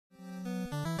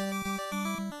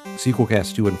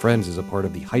Sequelcast 2 and Friends is a part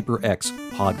of the HyperX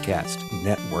Podcast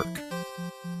Network.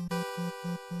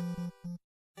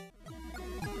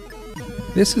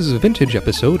 This is a vintage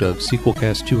episode of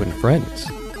Sequelcast 2 and Friends.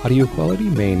 Audio quality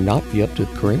may not be up to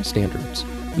current standards.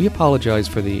 We apologize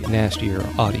for the nastier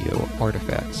audio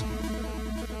artifacts.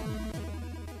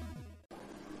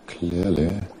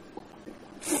 Clearly,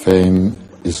 fame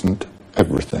isn't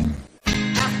everything.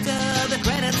 After the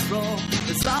credits roll,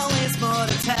 there's always more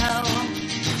to tell.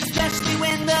 Especially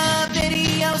when the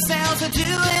video sales are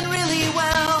doing really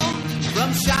well.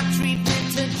 From Shock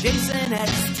Treatment to Jason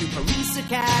X to Police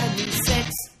Academy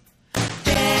 6.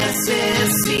 This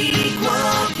is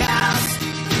Sequel Cast,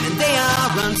 and they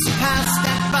are unsurpassed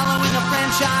at following a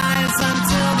franchise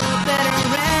until the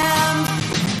bitter end.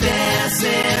 This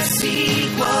is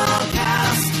Sequel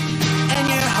Cast, and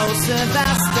your hosts have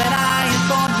asked that I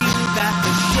inform you that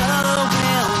the show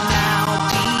will now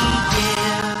begin.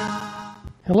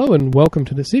 Hello and welcome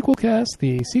to the Sequelcast.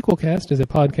 The Sequelcast is a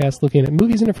podcast looking at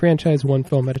movies in a franchise one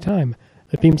film at a time.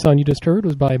 The theme song you just heard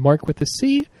was by Mark with the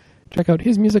C. Check out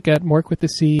his music at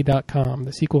markwiththec.com.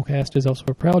 The Sequelcast is also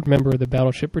a proud member of the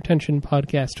Battleship Pretension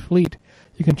podcast fleet.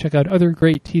 You can check out other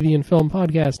great TV and film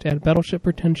podcasts at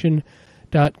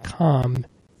battleshippretension.com.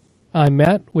 I'm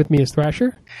Matt. With me is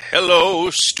Thrasher. Hello,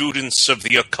 students of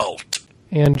the occult.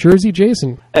 And Jersey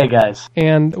Jason. Hey, guys.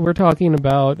 And we're talking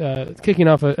about kicking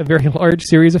off a very large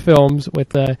series of films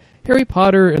with Harry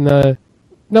Potter and the...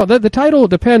 No, the title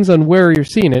depends on where you're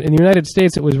seeing it. In the United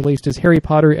States, it was released as Harry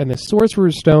Potter and the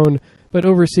Sorcerer's Stone, but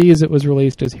overseas, it was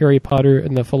released as Harry Potter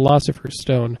and the Philosopher's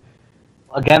Stone.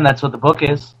 Again, that's what the book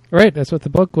is. Right, that's what the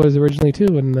book was originally,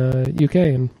 too, in the UK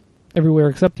and everywhere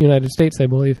except the United States, I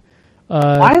believe.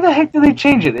 Why the heck did they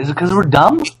change it? Is it because we're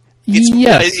dumb?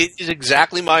 Yes. It is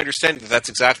exactly my understanding that that's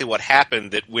exactly what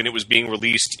happened, that when it was being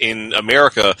released in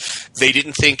America, they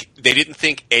didn't think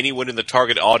anyone in the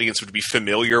target audience would be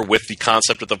familiar with the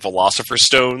concept of the Philosopher's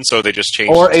Stone, so they just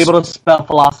changed Or it. able to spell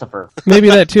philosopher. Maybe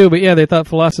that, too, but yeah, they thought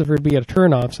Philosopher would be a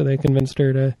turnoff, so they convinced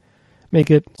her to make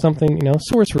it something,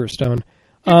 Sorcerer's Stone.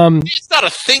 It's not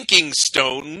a thinking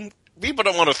stone. People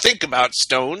don't want to think about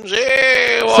stones. So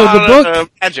the book,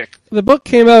 magic. The book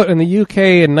came out in the UK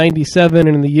in 97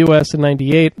 and in the US in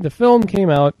 98. The film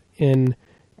came out in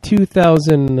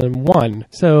 2001.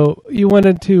 So you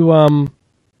wanted to, I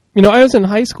was in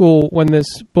high school when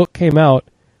this book came out,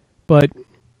 but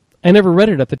I never read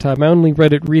it at the time. I only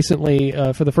read it recently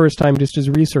for the first time just as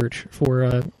research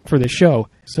for this show.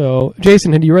 So,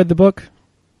 Jason, had you read the book?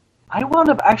 I wound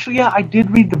up, I did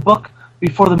read the book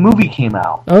before the movie came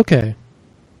out. Okay.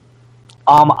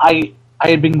 I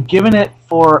had been given it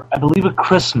for, I believe, a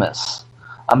Christmas.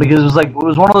 Because it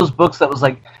was one of those books that was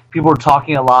like, people were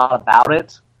talking a lot about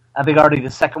it. I think already the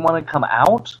second one had come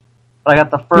out, but I got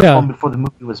the first one before the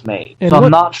movie was made. And so I'm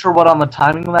not sure what on the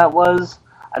timing of that was.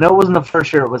 I know it wasn't the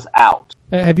first year it was out.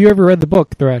 Have you ever read the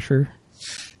book, Thrasher?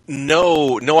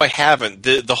 No, I haven't.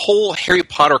 The whole Harry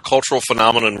Potter cultural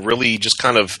phenomenon really just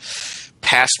kind of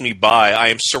passed me by. I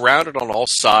am surrounded on all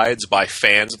sides by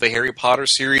fans of the Harry Potter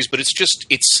series, but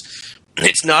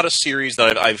it's not a series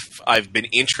that I've been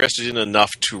interested in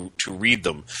enough to read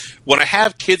them. When I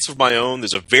have kids of my own,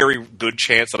 there's a very good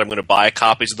chance that I'm going to buy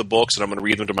copies of the books and I'm going to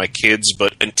read them to my kids,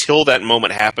 but until that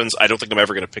moment happens, I don't think I'm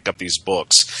ever going to pick up these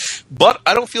books. But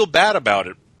I don't feel bad about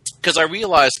it, because I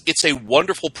realize it's a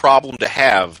wonderful problem to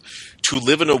have, to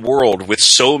live in a world with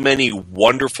so many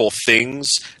wonderful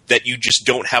things that you just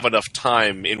don't have enough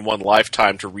time in one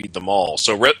lifetime to read them all.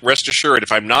 So rest assured,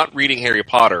 if I'm not reading Harry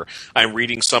Potter, I'm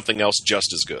reading something else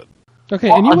just as good. Okay.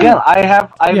 Well, and you again, I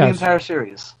have the entire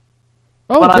series.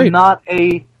 Oh, but great.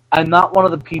 I'm not one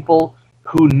of the people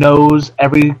who knows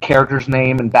every character's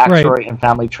name and backstory and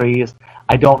family trees.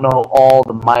 I don't know all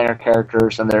the minor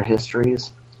characters and their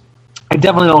histories. I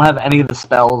definitely don't have any of the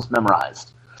spells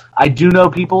memorized. I do know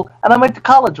people, and I went to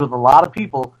college with a lot of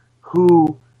people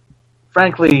who,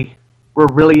 frankly, were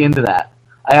really into that.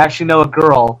 I actually know a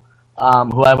girl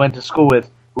who I went to school with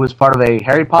who was part of a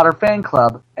Harry Potter fan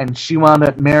club, and she wound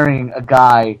up marrying a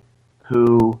guy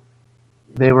who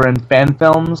they were in fan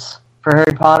films for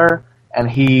Harry Potter, and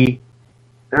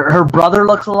her brother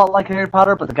looks a lot like Harry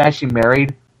Potter, but the guy she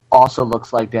married also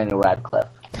looks like Daniel Radcliffe.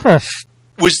 Huh.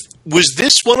 Was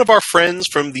this one of our friends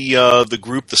from the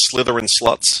group, the Slytherin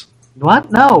Sluts?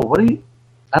 What? No. What do you...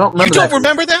 I don't remember. You don't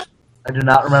remember that? I do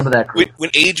not remember that group. When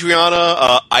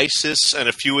Adriana, Isis, and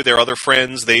a few of their other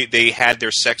friends, they had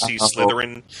their sexy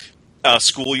Slytherin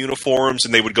school uniforms,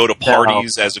 and they would go to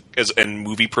parties and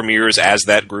movie premieres as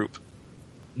that group.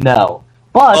 No.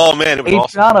 But oh, man, it was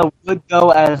Adriana awesome. would go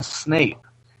as Snape.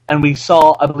 And we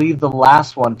saw, I believe, the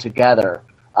last one together.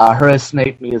 Her as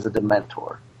Snape, me as a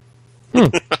Dementor.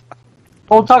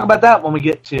 We'll talk about that when we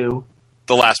get to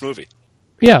the last movie.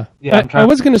 Yeah. I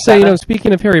was going to say, Batman.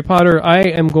 speaking of Harry Potter, I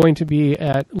am going to be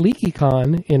at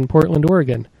LeakyCon in Portland,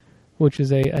 Oregon, which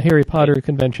is a Harry Potter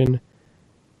convention.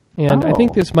 And I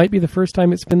think this might be the first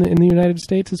time it's been in the United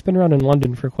States. It's been around in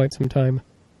London for quite some time.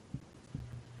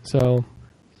 So,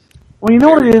 well, you know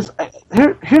what it is?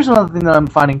 Here's another thing that I'm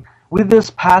finding. With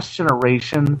this past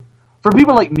generation, for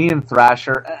people like me and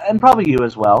Thrasher, and probably you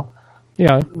as well,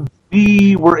 yeah,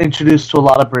 we were introduced to a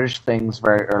lot of British things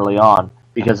very early on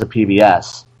because of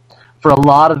PBS. For a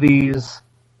lot of these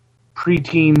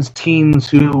preteens, teens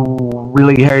who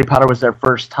really Harry Potter was their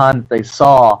first time they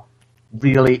saw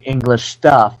really English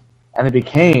stuff, and they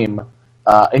became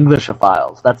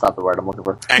Englishophiles. That's not the word I'm looking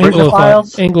for.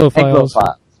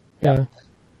 Anglophiles. Yeah.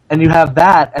 And you have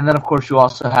that, and then of course you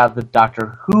also have the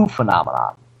Doctor Who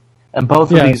phenomenon. And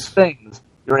both of these things,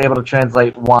 you're able to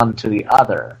translate one to the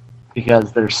other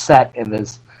because they're set in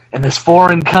this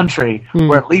foreign country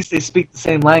where at least they speak the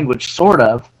same language, sort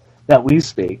of, that we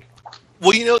speak.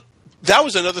 Well, you know, that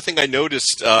was another thing I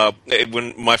noticed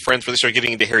when my friends really started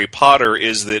getting into Harry Potter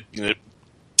is that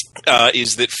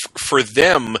for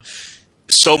them,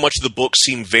 so much of the book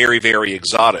seemed very, very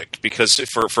exotic because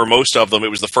for most of them, it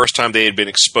was the first time they had been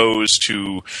exposed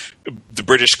to the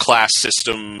British class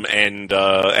system and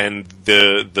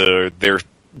their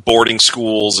boarding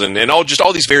schools and all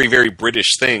these very, very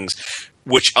British things,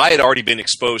 which I had already been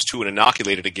exposed to and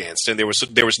inoculated against, and there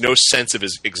was no sense of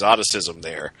exoticism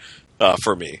there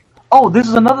for me. Oh, this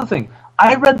is another thing.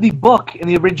 I read the book in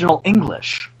the original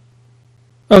English.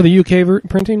 Oh, the UK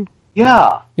printing?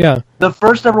 Yeah. Yeah. The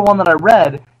first ever one that I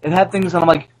read, it had things and I'm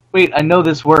like, wait, I know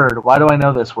this word. Why do I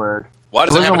know this word? Why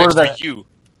does it have an extra U?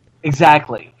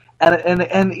 Exactly.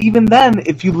 And even then,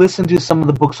 if you listen to some of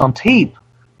the books on tape,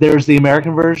 there's the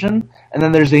American version, and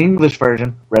then there's the English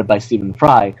version, read by Stephen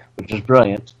Fry, which is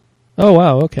brilliant. Oh,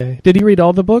 wow, okay. Did he read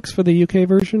all the books for the UK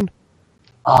version?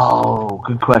 Oh,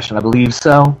 good question. I believe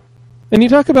so. And you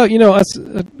talk about, us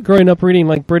growing up reading,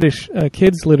 like, British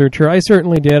kids' literature. I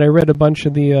certainly did. I read a bunch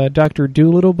of the Dr.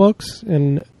 Dolittle books,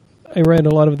 and I read a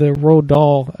lot of the Roald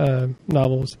Dahl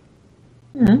novels.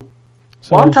 Mm-hmm.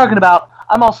 So, well,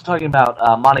 I'm also talking about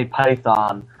Monty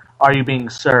Python, Are You Being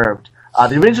Served?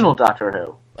 The original Doctor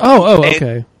Who. Oh,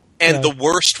 okay. And The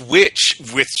Worst Witch,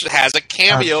 which has a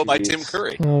cameo by Tim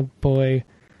Curry. Oh, boy.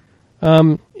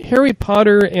 Harry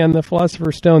Potter and the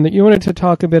Philosopher's Stone. That you wanted to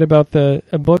talk a bit about a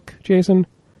book, Jason?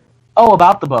 Oh,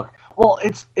 about the book. Well,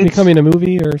 it's becoming a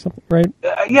movie or something, right?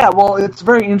 Yeah. Well, it's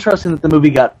very interesting that the movie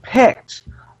got picked.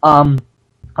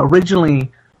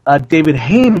 Originally, David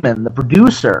Heyman, the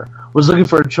producer, was looking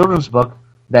for a children's book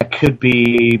that could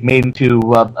be made into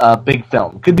a big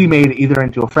film. Could be made either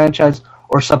into a franchise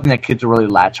or something that kids would really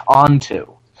latch onto.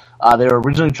 They were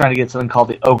originally trying to get something called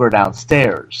The Ogre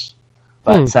Downstairs.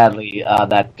 But sadly,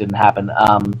 that didn't happen.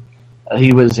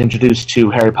 He was introduced to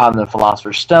Harry Potter and the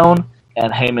Philosopher's Stone,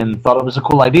 and Heyman thought it was a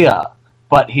cool idea.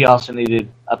 But he also needed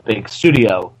a big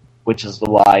studio, which is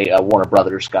why Warner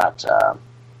Brothers got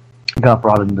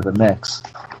brought into the mix.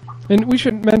 And we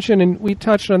should mention, and we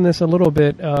touched on this a little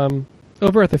bit,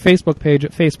 over at the Facebook page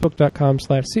at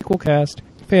facebook.com/sequelcast,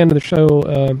 fan of the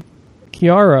show,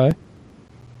 Kiara,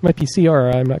 might be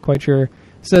Ciara, I'm not quite sure,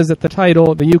 says that the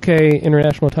title, the UK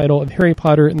international title of Harry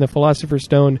Potter and the Philosopher's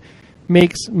Stone,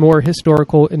 makes more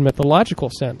historical and mythological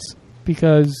sense.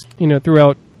 Because,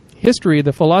 throughout history,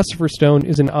 the Philosopher's Stone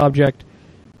is an object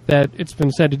that it's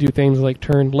been said to do things like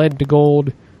turn lead to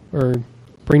gold or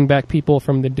bring back people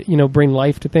from bring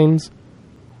life to things.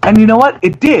 And you know what?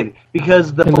 It did,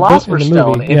 because the Philosopher's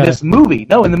Stone in this movie...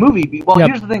 No, in the movie... Well,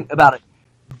 here's the thing about it.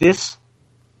 This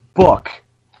book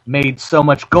made so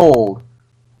much gold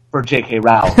for J.K.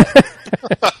 Rowling.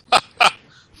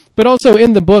 But also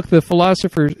in the book, the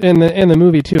Philosopher's... In the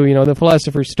movie, too, the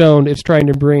Philosopher's Stone is trying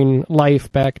to bring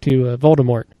life back to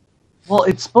Voldemort. Well,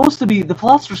 it's supposed to be... The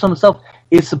Philosopher's Stone itself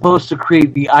is supposed to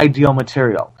create the ideal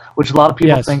material, which a lot of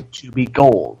people think to be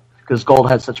gold, because gold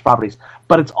has such properties.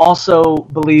 But it's also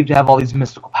believed to have all these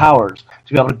mystical powers,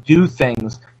 to be able to do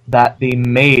things that the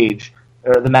mage,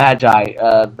 or the magi,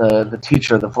 the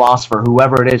teacher, the philosopher,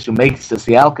 whoever it is who makes this,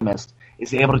 the alchemist,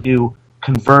 is able to do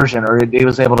conversion, or he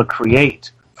was able to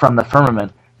create from the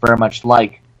firmament, very much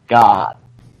like God.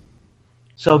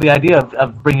 So the idea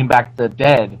of bringing back the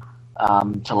dead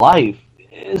to life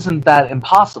isn't that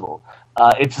impossible.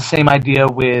 It's the same idea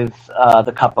with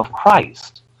the Cup of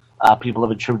Christ. People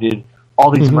have attributed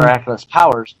all these miraculous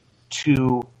powers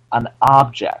to an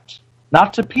object.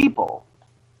 Not to people,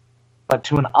 but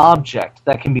to an object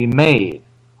that can be made,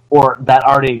 or that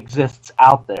already exists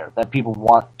out there, that people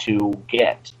want to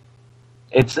get.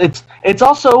 It's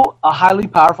also a highly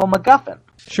powerful MacGuffin.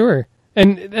 Sure.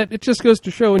 And it just goes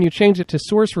to show when you change it to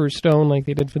Sorcerer's Stone, like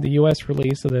they did for the U.S.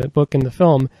 release of the book and the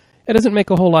film, it doesn't make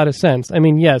a whole lot of sense. I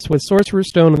mean, yes, with Sorcerer's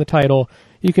Stone in the title,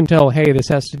 you can tell, hey, this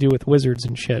has to do with wizards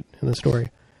and shit in the story.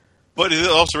 But it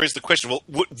also raises the question, well,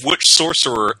 which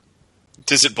sorcerer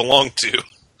does it belong to?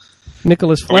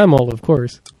 Nicholas Flamel, of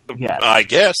course. Yes. I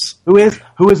guess. Who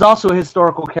is also a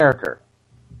historical character.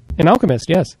 An alchemist,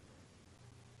 yes.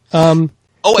 Hey,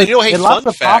 lots fun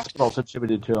of fact. hospitals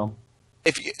attributed to him.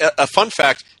 A fun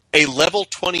fact, a level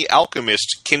 20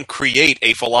 alchemist can create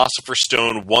a Philosopher's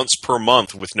Stone once per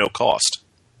month with no cost.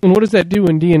 And what does that do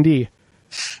in D&D?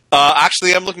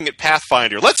 Actually, I'm looking at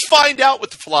Pathfinder. Let's find out what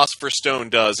the Philosopher's Stone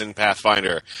does in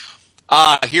Pathfinder.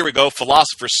 Here we go.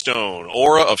 Philosopher's Stone.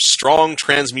 Aura of Strong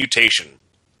Transmutation.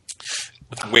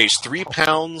 Weighs 3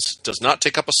 pounds, does not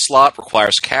take up a slot,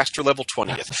 requires caster level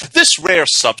 20th. This rare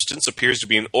substance appears to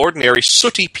be an ordinary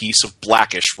sooty piece of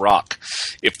blackish rock.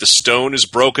 If the stone is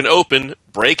broken open,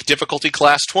 break difficulty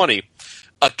class 20.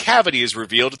 A cavity is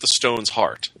revealed at the stone's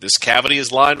heart. This cavity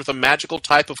is lined with a magical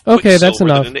type of quicksilver. Okay, that's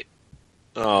enough.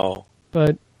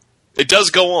 But it does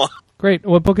go on. Great.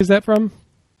 What book is that from?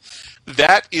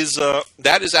 That is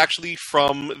actually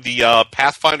from the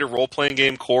Pathfinder role-playing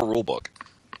game core rulebook.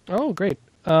 Oh, great.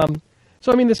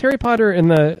 So, I mean, this Harry Potter and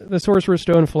the Sorcerer's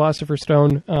Stone, Philosopher's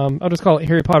Stone, I'll just call it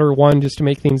Harry Potter 1 just to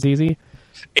make things easy.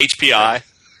 HPI.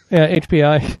 Yeah,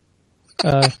 HPI.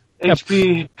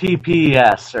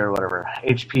 HPPS or whatever.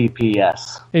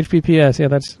 HPPS. HPPS, yeah,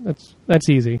 that's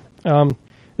easy.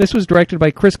 This was directed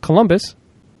by Chris Columbus,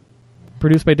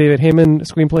 produced by David Heyman,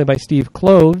 screenplay by Steve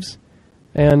Kloves,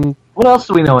 and... What else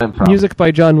do we know him from? Music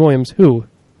by John Williams. Who?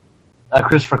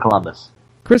 Christopher Columbus.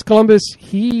 Chris Columbus,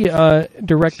 he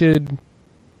directed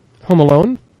Home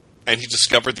Alone. And he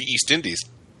discovered the East Indies.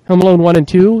 Home Alone 1 and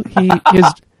 2.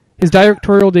 His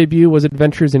directorial debut was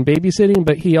Adventures in Babysitting,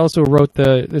 but he also wrote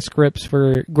the scripts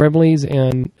for Gremlins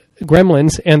and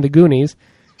The Goonies.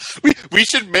 We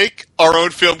should make our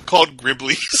own film called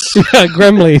Gremlins. Yeah,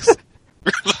 Gremlins.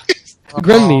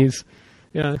 Gremlins.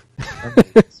 Yeah.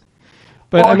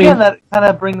 But, well, again, that kind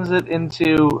of brings it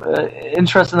into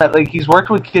interesting that like he's worked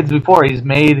with kids before. He's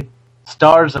made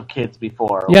stars of kids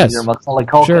before. Yes, your Macaulay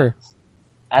Culkin. Sure.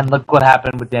 And look what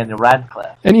happened with Daniel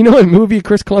Radcliffe. And you know what movie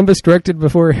Chris Columbus directed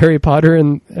before Harry Potter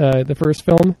in the first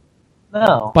film?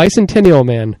 No. Bicentennial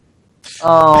Man.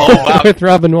 Oh, wow. With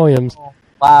Robin Williams.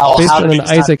 Wow. Based on an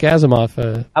Isaac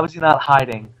Asimov. How was he not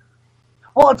hiding?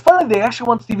 Well, it's funny. They actually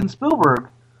want Steven Spielberg.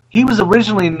 He was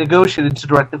originally negotiated to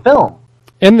direct the film.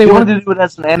 And they wanted to do it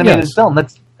as an animated film.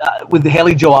 That's with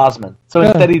Haley Joel Osment. So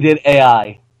instead he did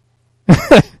AI.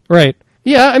 Right.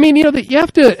 Yeah, I mean, you know, you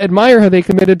have to admire how they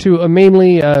committed to a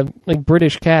mainly like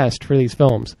British cast for these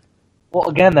films. Well,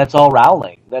 again, that's all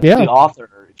Rowling. That's the author.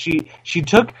 She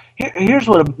took... Here's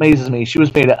what amazes me. She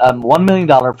was paid $1 million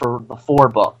for the 4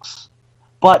 books.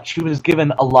 But she was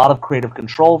given a lot of creative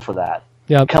control for that.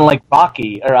 Yeah. Kind of like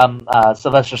Rocky, or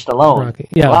Sylvester Stallone. Rocky.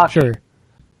 Yeah, Rocky. Sure.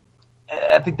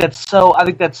 I think that's so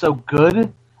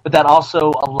good, but that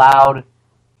also allowed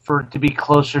for it to be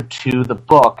closer to the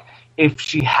book. If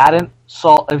she had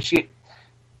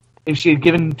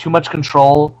given too much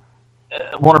control,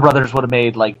 Warner Brothers would have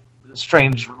made they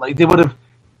would have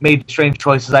made strange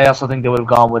choices. I also think they would have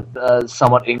gone with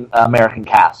somewhat American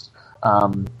cast.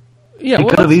 It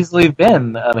could have easily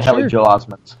been Haley Joel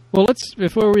Osment. Well,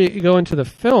 before we go into the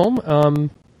film,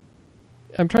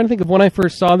 I'm trying to think of when I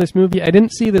first saw this movie. I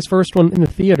didn't see this first one in the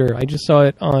theater. I just saw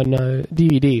it on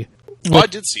DVD. Oh, I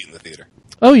did see it in the theater.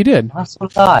 Oh, you did? That's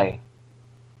what I.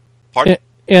 Pardon?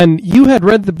 And you had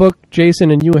read the book,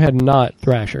 Jason, and you had not,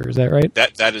 Thrasher. Is that right?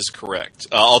 That is correct.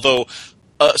 Although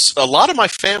a lot of my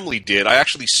family did. I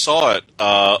actually saw it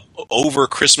over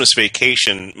Christmas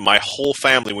vacation. My whole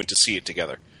family went to see it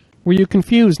together. Were you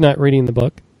confused not reading the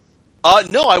book?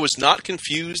 No, I was not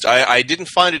confused. I didn't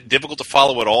find it difficult to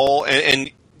follow at all.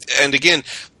 And again,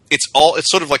 it's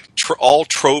sort of like all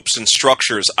tropes and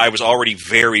structures I was already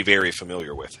very, very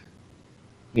familiar with.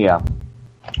 Yeah.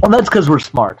 Well, that's because we're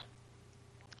smart.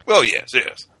 Well, yes.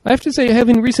 I have to say,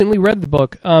 having recently read the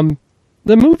book, the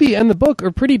movie and the book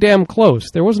are pretty damn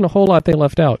close. There wasn't a whole lot they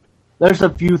left out. There's a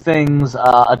few things,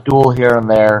 a duel here and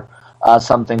there,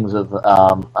 some things with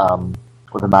a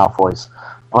Malfoys.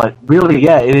 But really,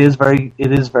 yeah, it is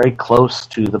very close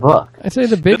to the book. I'd say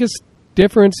the biggest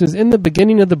difference is in the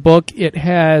beginning of the book, it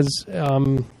has,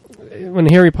 when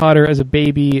Harry Potter as a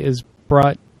baby is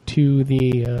brought to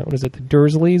the, the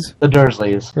Dursleys? The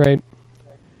Dursleys. Right.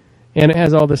 And it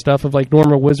has all the stuff of, like,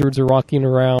 normal wizards are walking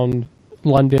around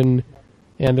London,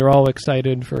 and they're all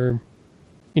excited for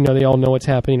they all know what's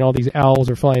happening. All these owls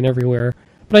are flying everywhere.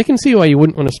 But I can see why you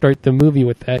wouldn't want to start the movie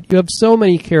with that. You have so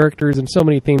many characters and so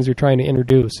many things you're trying to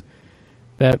introduce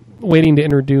that waiting to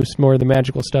introduce more of the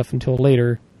magical stuff until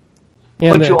later.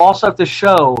 And but you also have to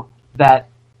show that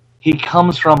he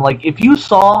comes from, like, if you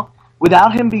saw,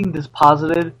 without him being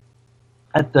disposited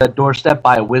at the doorstep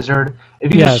by a wizard,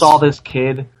 if you just saw this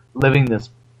kid living this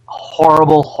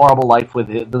horrible, horrible life with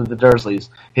the Dursleys,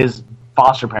 his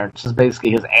foster parents, is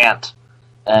basically his aunt,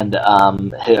 and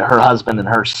her husband and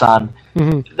her son,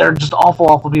 they're just awful,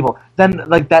 awful people. Then,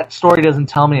 like, that story doesn't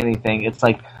tell me anything. It's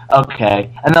like,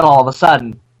 okay, and then all of a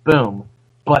sudden, boom.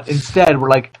 But instead, we're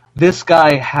like, this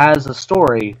guy has a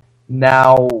story.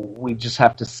 Now we just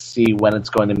have to see when it's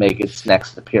going to make its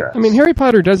next appearance. I mean, Harry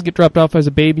Potter does get dropped off as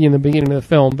a baby in the beginning of the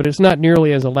film, but it's not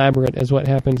nearly as elaborate as what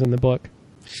happens in the book.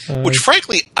 Which,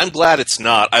 frankly, I'm glad it's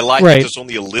not. I like that there's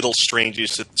only a little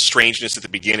strangeness at the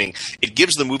beginning. It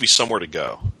gives the movie somewhere to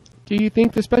go. Do you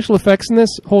think the special effects in this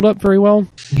hold up very well?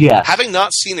 Yes. Having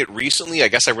not seen it recently, I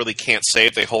guess I really can't say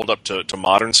if they hold up to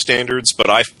modern standards, but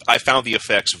I found the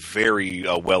effects very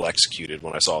well executed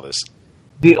when I saw this.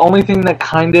 The only thing that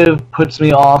kind of puts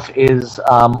me off is,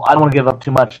 I don't want to give up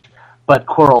too much, but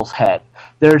Quirrell's head.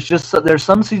 There's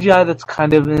some CGI that's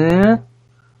kind of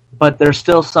but there's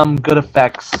still some good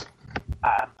effects.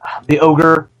 The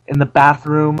ogre in the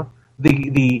bathroom,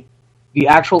 the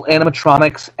actual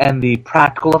animatronics and the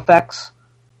practical effects,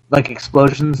 like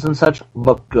explosions and such,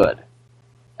 look good.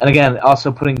 And again,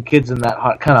 also putting kids in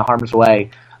that kind of harm's way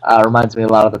reminds me a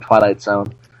lot of the Twilight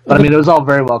Zone. But I mean, it was all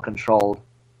very well controlled.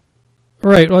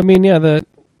 Right. Well, I mean, yeah. The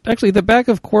back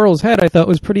of Quirrell's head I thought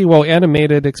was pretty well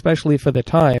animated, especially for the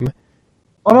time.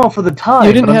 Oh no, for the time.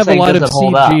 You didn't have a lot of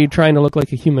CG trying to look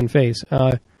like a human face.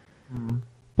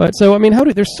 But so, I mean,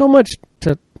 there's so much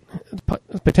to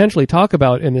potentially talk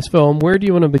about in this film. Where do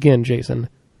you want to begin, Jason?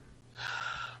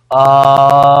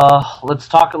 Let's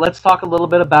talk a little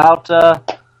bit about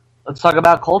let's talk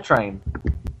about Coltrane.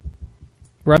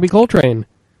 Robbie Coltrane.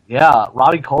 Yeah,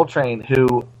 Robbie Coltrane,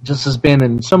 who just has been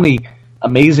in so many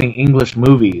amazing English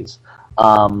movies.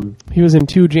 He was in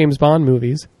 2 James Bond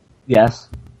movies. Yes.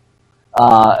 He's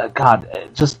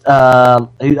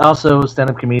also a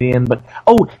stand-up comedian, but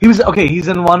he's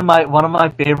in one of my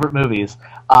favorite movies,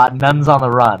 Nuns on the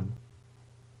Run.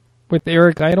 With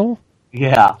Eric Idle?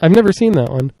 Yeah. I've never seen that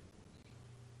one.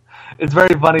 It's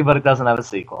very funny, but it doesn't have a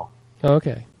sequel.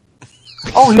 Okay.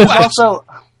 Oh,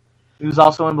 he was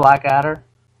also in Blackadder.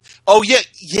 Oh, yeah.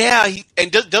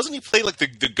 Doesn't he play like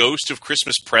the ghost of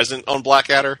Christmas Present on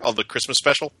Blackadder, on the Christmas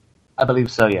special? I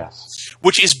believe so, yes.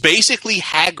 Which is basically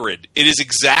Hagrid. It is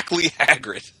exactly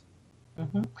Hagrid.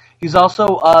 Mm-hmm. He's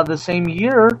also, the same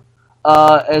year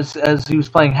as he was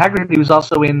playing Hagrid, he was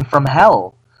also in From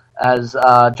Hell as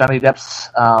Johnny Depp's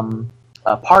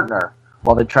partner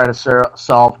while they try to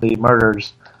solve the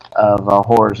murders of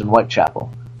whores in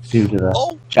Whitechapel due to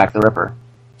the Jack the Ripper.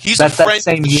 He's a friend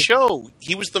of the show.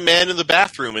 He was the man in the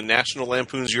bathroom in National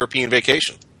Lampoon's European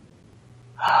Vacation.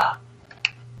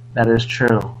 That is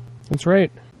true. That's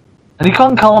right. And you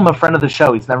can't call him a friend of the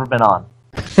show. He's never been on.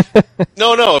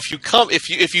 No.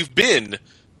 If you've been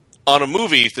on a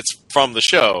movie that's from the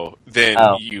show, then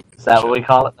is that what we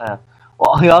call it?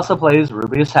 Well, he also plays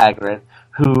Rubeus Hagrid,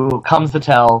 who comes to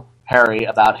tell Harry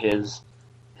about his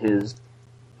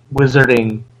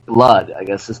wizarding blood. I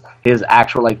guess his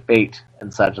actual fate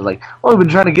and such. It's like, we've been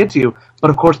trying to get to you, but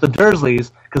of course the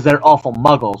Dursleys, because they're awful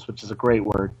Muggles, which is a great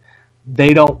word.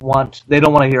 They don't want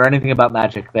to hear anything about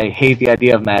magic. They hate the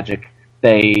idea of magic.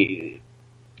 They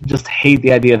just hate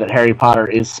the idea that Harry Potter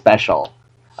is special.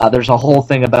 There's a whole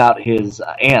thing about his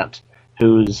aunt,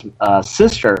 whose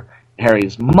sister,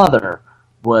 Harry's mother,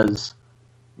 was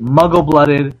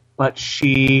Muggle-blooded, but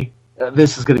she...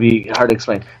 this is going to be hard to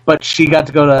explain. But she got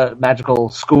to go to magical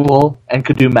school and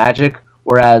could do magic,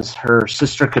 whereas her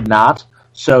sister could not.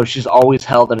 So she's always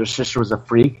held that her sister was a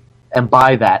freak, and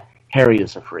by that, Harry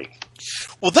is a freak.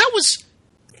 Well, that was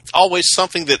always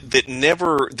something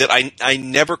that I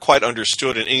never quite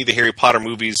understood in any of the Harry Potter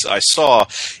movies I saw,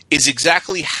 is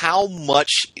exactly how much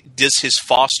does his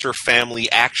foster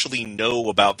family actually know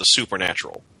about the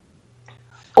supernatural?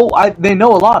 They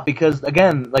know a lot because,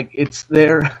 again,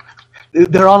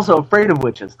 they're also afraid of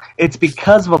witches. It's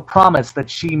because of a promise that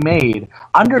she made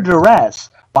under duress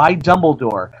by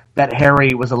Dumbledore that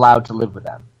Harry was allowed to live with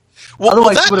them. Well,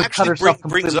 otherwise, that she would have cut herself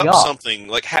completely brings up off. something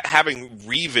like having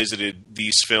revisited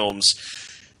these films.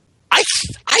 I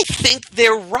think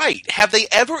they're right. Have they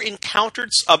ever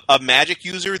encountered a magic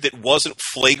user that wasn't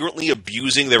flagrantly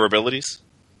abusing their abilities?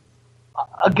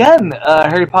 Again,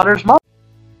 Harry Potter's mom.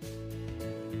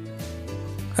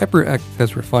 HyperX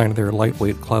has refined their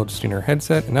lightweight Cloudsteiner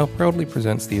headset and now proudly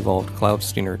presents the evolved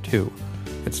Cloudsteiner 2.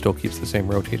 It still keeps the same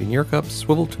rotating ear cups,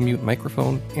 swivel-to-mute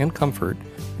microphone, and comfort,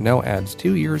 and now adds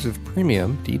 2 years of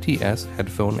premium DTS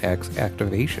Headphone X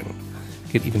activation.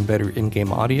 Get even better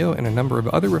in-game audio and a number of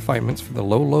other refinements for the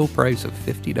low, low price of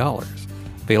 $50.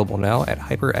 Available now at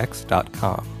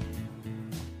hyperx.com.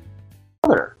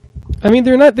 I mean,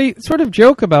 they sort of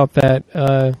joke about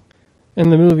that in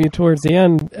the movie towards the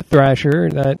end, Thrasher,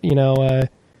 that,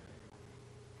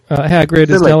 Hagrid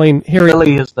is telling Harry...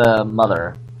 Lily is the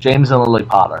mother. James and Lily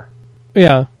Potter.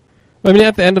 Yeah. I mean,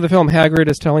 at the end of the film, Hagrid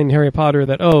is telling Harry Potter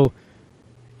that,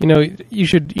 you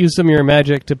should use some of your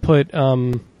magic to put,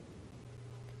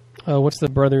 what's the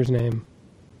brother's name?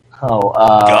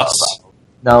 Gus?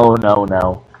 No.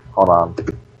 Hold on.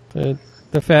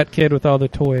 The fat kid with all the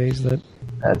toys that...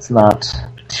 That's not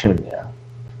Petunia.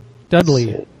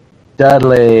 Dudley.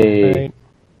 Dudley. Right.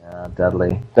 Yeah,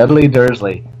 Dudley. Dudley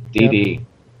Dursley. DD. Yep.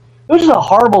 It was just a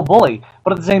horrible bully,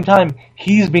 but at the same time,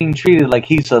 he's being treated like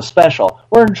he's so special.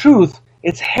 Where in truth,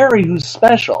 it's Harry who's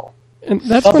special. And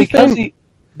that's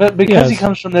but because he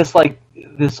comes from this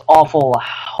awful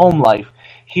home life,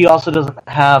 he also doesn't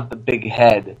have the big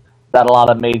head that a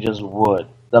lot of mages would,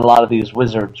 that a lot of these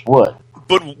wizards would.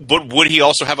 But would he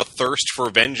also have a thirst for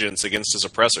vengeance against his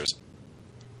oppressors?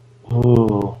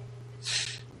 Ooh.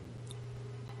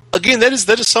 Again, that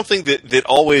is something that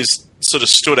always sort of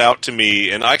stood out to me,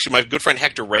 and actually my good friend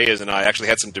Hector Reyes and I actually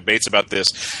had some debates about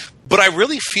this, but I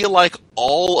really feel like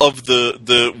all of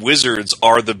the wizards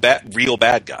are the real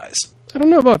bad guys. I don't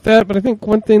know about that, but I think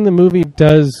one thing the movie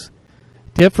does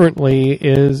differently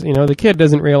is, the kid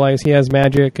doesn't realize he has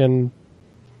magic, and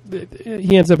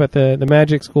he ends up at the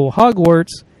magic school,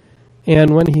 Hogwarts,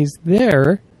 and when he's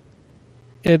there,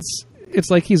 it's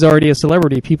like he's already a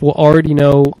celebrity. People already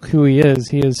know who he is.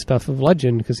 He is stuff of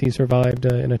legend because he survived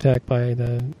an attack by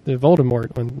the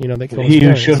Voldemort when they killed his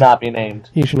parents. He should not be named.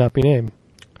 He should not be named.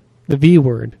 The V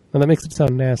word. Now that makes it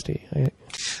sound nasty.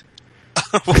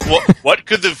 What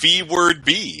could the V word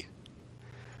be?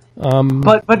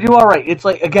 But you are right. It's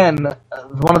like, again,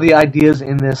 one of the ideas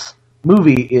in this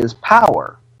movie is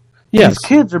power. Yes. These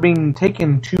kids are being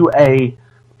taken to a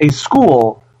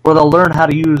school where they'll learn how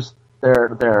to use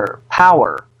their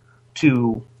power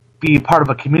to be part of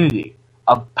a community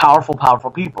of powerful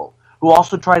people who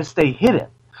also try to stay hidden.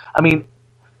 I mean,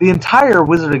 the entire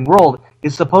wizarding world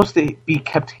is supposed to be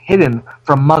kept hidden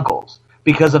from muggles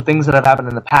because of things that have happened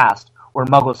in the past where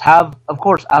muggles have, of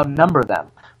course, outnumbered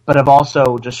them, but have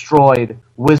also destroyed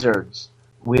wizards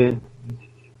with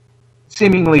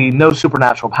seemingly no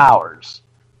supernatural powers.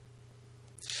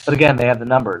 But again, they have the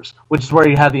numbers, which is where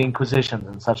you have the Inquisitions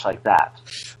and such like that.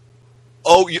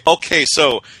 Oh, okay.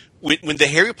 So when the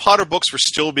Harry Potter books were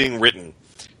still being written,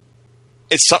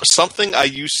 it's something I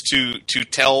used to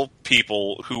tell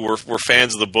people who were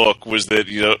fans of the book was that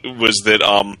you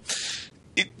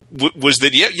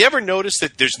ever notice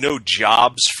that there's no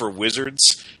jobs for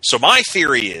wizards? So my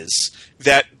theory is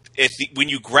that when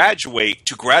you graduate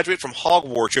from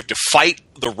Hogwarts, you have to fight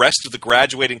the rest of the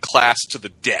graduating class to the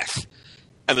death,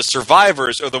 and the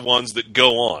survivors are the ones that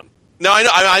go on. Now,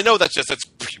 I know that's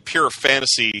pure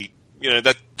fantasy,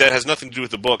 that has nothing to do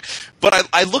with the book. But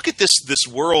I look at this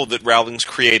world that Rowling's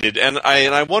created, and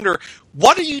I wonder,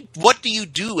 what do you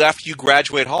do after you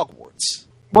graduate Hogwarts?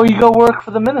 Well, you go work for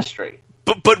the Ministry.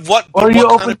 But what? Or you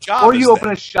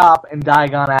open a shop in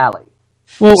Diagon Alley.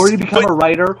 Well, or you become a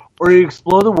writer, or you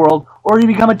explore the world, or you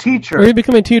become a teacher.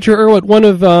 Or what one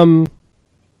of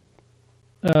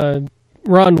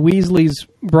Ron Weasley's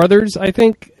brothers, I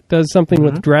think, does something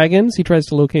with dragons. He tries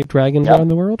to locate dragons around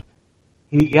the world.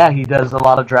 He does a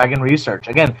lot of dragon research.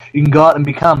 Again, you can go out and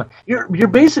become... You're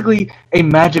basically a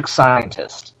magic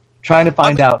scientist, trying to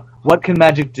find out what can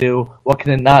magic do, what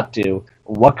can it not do,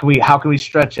 how can we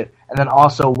stretch it, and then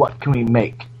also what can we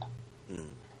make.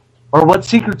 Or what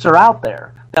secrets are out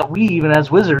there that we, even as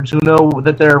wizards, who know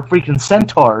that there are freaking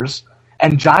centaurs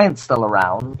and giants still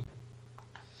around.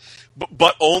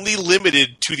 But only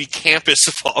limited to the campus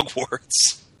of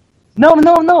Hogwarts. No.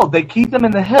 They keep them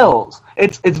in the hills.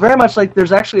 It's very much like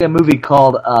there's actually a movie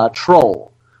called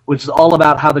Troll, which is all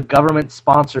about how the government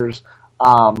sponsors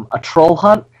a troll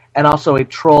hunt and also a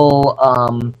troll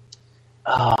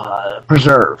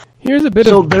preserve. Here's a bit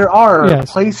so there are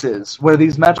places where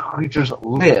these magical creatures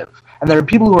live, and there are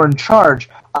people who are in charge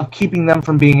of keeping them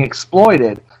from being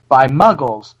exploited by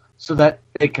muggles so that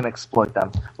they can exploit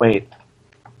them. Wait.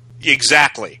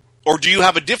 Exactly. Or do you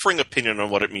have a differing opinion on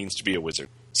what it means to be a wizard?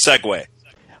 Segue.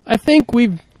 I think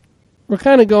we're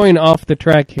kind of going off the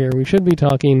track here. We should be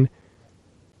talking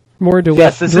more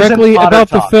directly about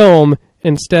the film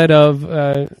instead of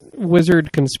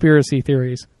wizard conspiracy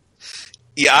theories.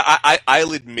 Yeah,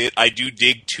 I'll admit I do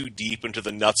dig too deep into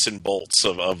the nuts and bolts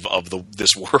of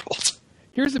this world.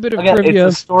 Here's a bit of Again, trivia.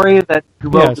 it's a story that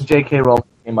J.K. Rowling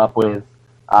came up with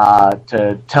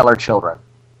to tell her children.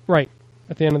 Right,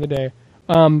 at the end of the day.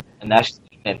 And that's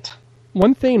it.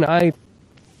 One thing I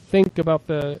think about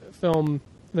the film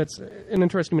that's an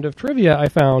interesting bit of trivia I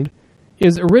found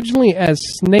is originally as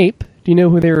Snape. Do you know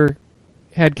who they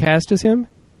had cast as him?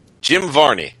 Jim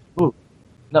Varney. Ooh.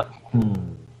 No.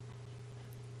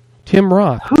 Tim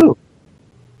Roth. Who?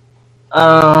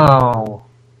 Oh.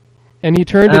 And he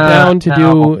turned it down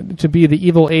to be the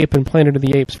evil ape in Planet of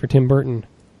the Apes for Tim Burton.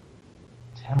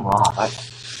 Tim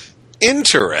Roth.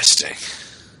 Interesting.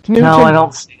 No, I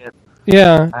don't see it.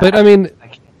 Yeah, but I mean, I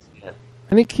can't see it.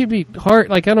 I think he'd be hard.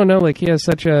 Like, I don't know. Like, he has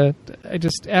such a.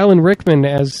 Alan Rickman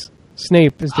as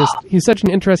Snape is just. He's such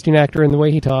an interesting actor in the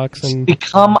way he talks. And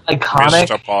become iconic.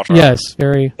 Mr. Potter. yes,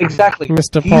 very. Exactly.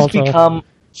 Mr. He's Potter. become.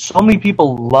 So many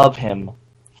people love him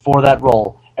for that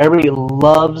role. Everybody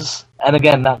loves, and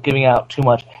again, not giving out too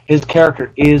much, his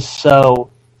character is so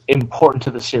important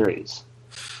to the series.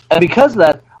 And because of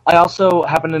that, I also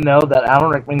happen to know that Alan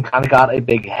Rickman kind of got a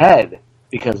big head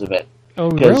because of it.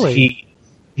 Oh, Because really?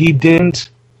 he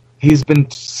didn't. He's been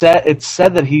said. It's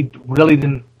said that he really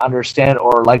didn't understand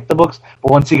or like the books,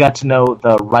 but once he got to know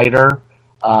the writer,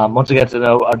 once he got to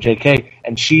know J.K.,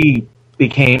 and she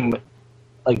became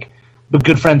like the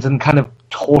good friends and kind of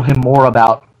told him more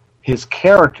about his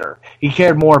character. He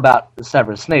cared more about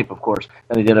Severus Snape, of course,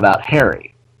 than he did about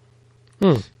Harry.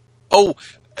 Oh,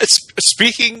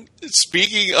 speaking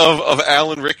of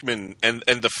Alan Rickman and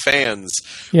the fans,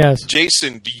 Yes.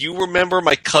 Jason, do you remember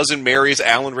My Cousin Mary's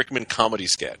Alan Rickman comedy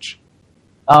sketch?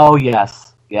 Oh,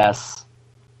 yes.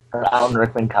 Her Alan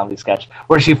Rickman comedy sketch,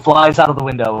 where she flies out of the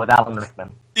window with Alan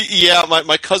Rickman. Yeah,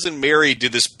 my cousin Mary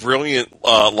did this brilliant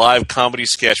live comedy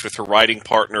sketch with her writing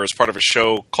partner as part of a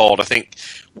show called, I think,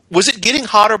 was it Getting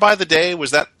Hotter by the Day?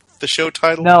 Was that the show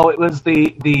title? No, it was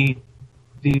the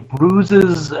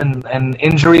bruises and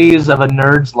injuries of a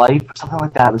nerd's life, or something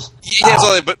like that. It was,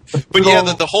 but yeah,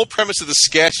 the whole premise of the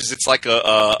sketch is it's like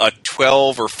a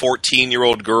 12 or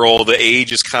 14-year-old girl, the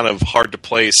age is kind of hard to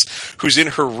place, who's in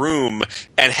her room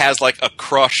and has like a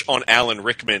crush on Alan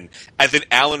Rickman, and then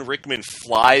Alan Rickman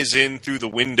flies in through the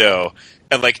window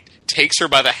and like takes her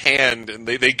by the hand, and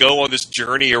they go on this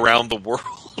journey around the world,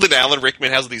 and Alan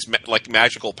Rickman has these like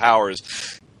magical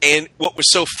powers. And what was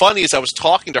so funny is I was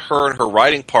talking to her and her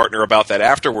writing partner about that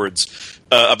afterwards,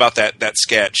 about that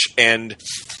sketch, and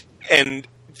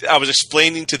I was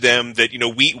explaining to them that, you know,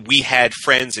 we had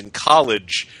friends in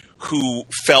college who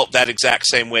felt that exact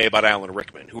same way about Alan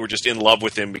Rickman, who were just in love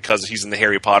with him because he's in the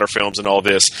Harry Potter films and all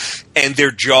this, and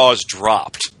their jaws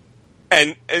dropped.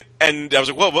 And I was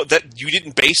like, well, that you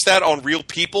didn't base that on real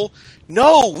people?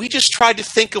 No, we just tried to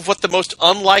think of what the most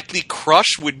unlikely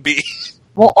crush would be.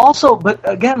 Well, also, but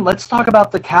again, let's talk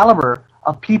about the caliber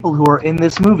of people who are in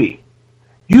this movie.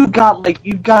 You've got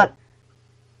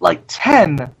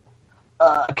 10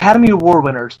 Academy Award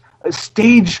winners,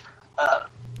 stage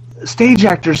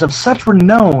actors of such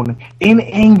renown in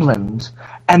England,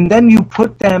 and then you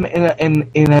put them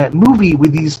in a movie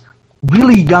with these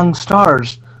really young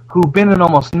stars who've been in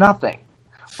almost nothing.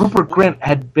 Rupert Grint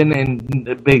had been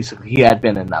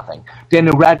in nothing.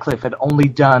 Daniel Radcliffe had only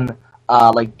done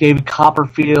like David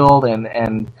Copperfield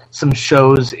and some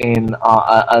shows in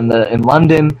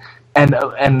London,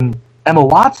 and Emma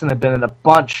Watson had been in a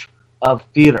bunch of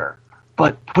theater.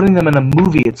 But putting them in a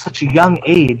movie at such a young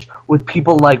age with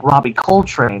people like Robbie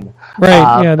Coltrane,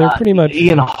 Right, yeah, they're pretty much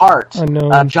Ian Hart,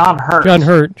 unknown. John Hurt. John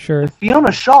Hurt, sure.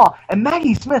 Fiona Shaw, and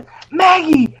Maggie Smith.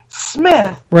 Maggie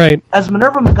Smith Right. as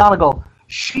Minerva McGonagall.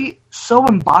 She so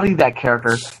embodied that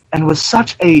character and was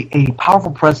such a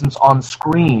powerful presence on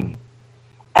screen.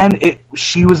 And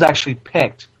she was actually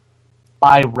picked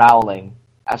by Rowling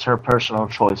as her personal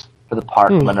choice for the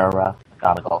part of Minerva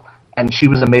McGonagall. And she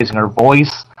was amazing. Her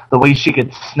voice, the way she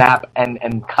could snap and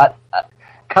cut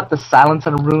the silence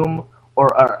in a room,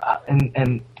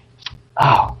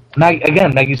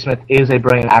 Maggie Smith is a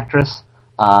brilliant actress.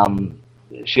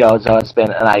 She always has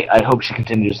been, and I hope she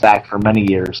continues to act for many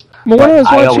years. Well, when I was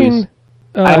watching...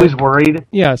 I was worried.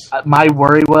 Yes. My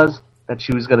worry was that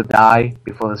she was going to die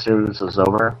before the series was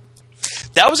over.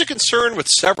 That was a concern with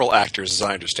several actors, as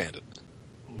I understand it.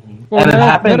 Well, And it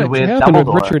happened that with happened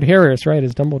Dumbledore. with Richard Harris, right,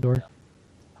 as Dumbledore.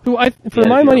 Who, for Yeah,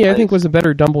 my he money, I replaced- think was a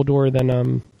better Dumbledore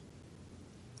than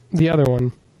the other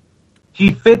one.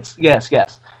 He fits, yes.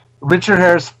 Richard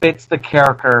Harris fits the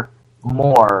character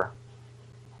more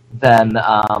than,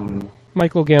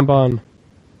 Michael Gambon.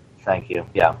 thank you,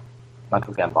 yeah,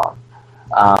 Michael Gambon.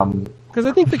 Because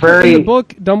I think in very- the book,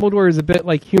 Dumbledore is a bit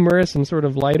like humorous and sort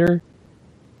of lighter.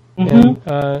 Mhm.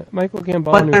 And Michael Gambon.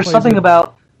 But who there's plays something it-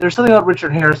 about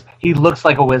Richard Harris. He looks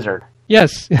like a wizard.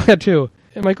 Yes, that too.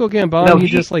 And Michael Gambon, No, he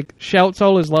he- just like shouts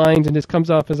all his lines and just comes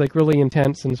off as like really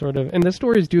intense and sort of. And the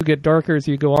stories do get darker as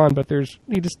you go on, but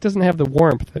he just doesn't have the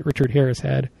warmth that Richard Harris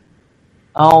had.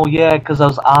 Oh yeah, because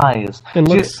those eyes. And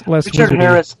See, looks less Richard wizardy.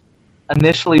 Harris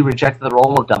initially rejected the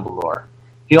role of Dumbledore.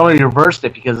 He only reversed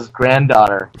it because his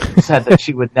granddaughter said that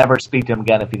she would never speak to him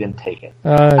again if he didn't take it.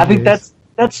 I think geez.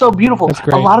 that's so beautiful. That's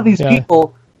great, A lot of these yeah.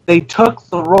 people, they took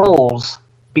the roles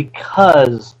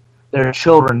because their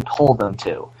children told them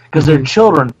to. Because their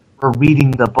children were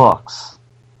reading the books.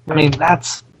 I mean,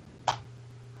 that's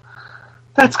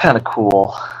kind of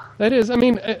cool. That is. I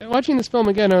mean, watching this film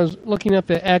again, I was looking at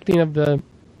the acting of the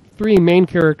three main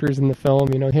characters in the film.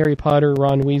 You know, Harry Potter,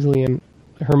 Ron Weasley, and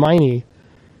Hermione.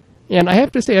 And I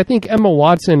have to say, I think Emma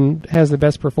Watson has the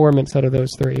best performance out of those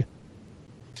three.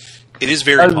 It is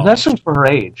very polished. Especially for her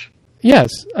age. Yes,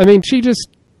 I mean, she just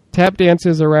tap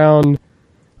dances around.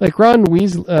 Like Ron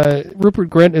Weasley, Rupert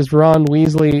Grint as Ron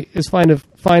Weasley is fine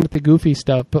with the goofy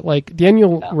stuff, but like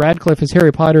Daniel Radcliffe as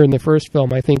Harry Potter in the first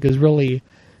film, I think is really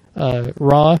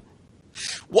raw.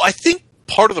 Well, I think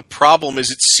part of the problem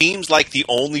is it seems like the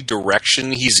only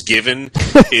direction he's given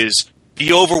is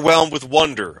be overwhelmed with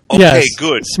wonder. Okay, Yes,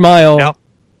 good. Smile, Now-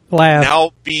 laugh,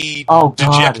 Now be Oh,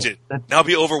 God. dejected. Now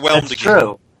be overwhelmed That's again.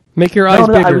 true. make your eyes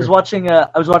bigger. I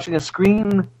was watching a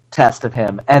screen test of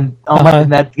him, and Uh-huh.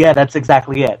 that's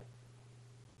exactly it.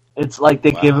 It's like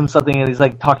they give him something, and he's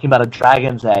like talking about a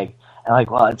dragon's egg, and like,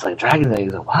 well, it's like a dragon's egg.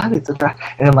 He's like, what? It's a dragon,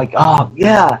 and I'm like, oh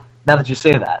yeah. Now that you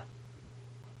say that,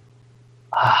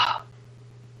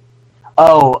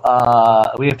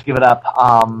 we have to give it up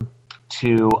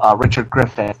to Richard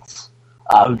Griffiths,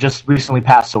 who just recently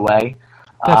passed away.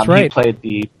 That's right.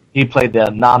 He played the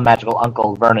non-magical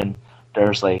Uncle Vernon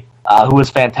Dursley, who was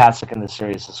fantastic in the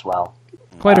series as well.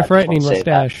 Quite a I just frightening wanna say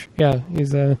that. mustache. Yeah,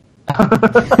 he's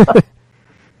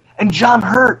And John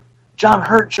Hurt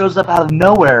shows up out of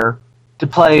nowhere to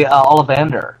play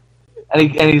Ollivander, and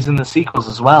he's in the sequels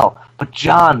as well. But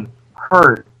John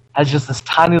Hurt has just this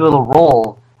tiny little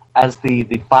role as the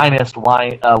finest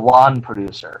wand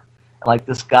producer, and like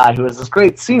this guy who has this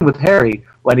great scene with Harry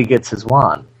when he gets his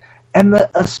wand, and the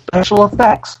special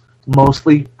effects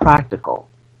mostly practical.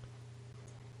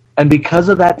 And because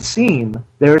of that scene,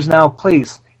 there is now a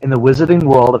place in the wizarding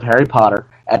world of Harry Potter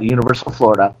at Universal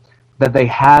Florida that they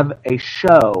have a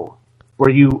show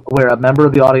where a member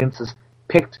of the audience is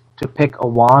picked to pick a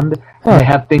wand, and they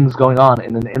have things going on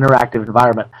in an interactive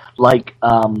environment, like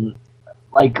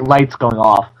lights going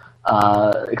off,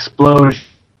 explosions,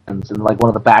 and like one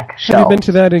of the back shelves. Have you been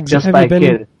to that? Just have by you been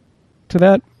a kid. to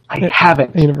that? I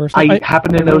haven't. Universal. I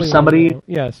happen to know really somebody. wanna go.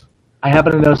 Yes. I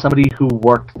happen to know somebody who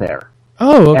worked there.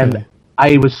 Oh, okay. And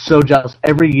I was so jealous.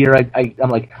 Every year, I'm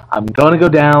like, I'm going to go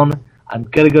down. I'm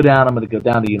going to go down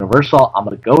to Universal. I'm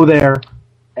going to go there.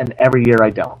 And every year I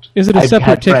don't. Is it a I've separate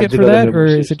had friends ticket who for go to that, or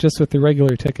New is it just with the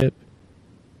regular ticket?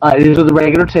 It is with the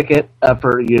regular ticket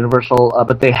for Universal,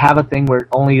 but they have a thing where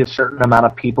only a certain amount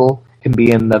of people can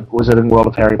be in the Wizarding World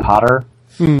of Harry Potter.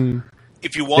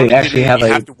 If you want They to get actually in, have you a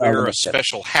have to wear a membership.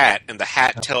 special hat, and the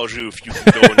hat tells you if you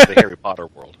can go into the Harry Potter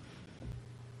world.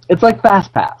 It's like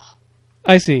Fast Pass.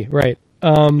 I see. Right.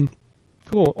 Cool.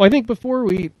 Well, I think before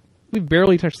we've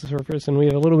barely touched the surface, and we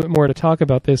have a little bit more to talk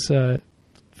about this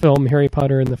film, Harry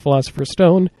Potter and the Philosopher's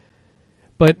Stone.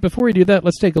 But before we do that,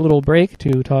 let's take a little break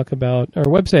to talk about our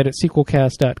website at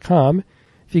sequelcast.com.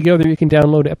 If you go there, you can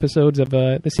download episodes of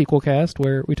the Sequelcast,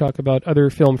 where we talk about other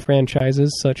film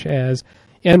franchises such as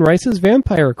Anne Rice's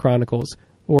Vampire Chronicles,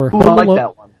 or Ooh, I like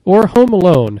that one. or Home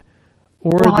Alone,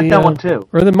 or I like that one too.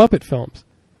 or the Muppet films.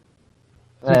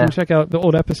 So you Eh. can check out the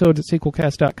old episodes at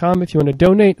sequelcast.com. If you want to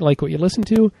donate, like what you listen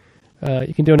to,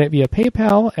 you can donate via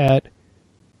PayPal at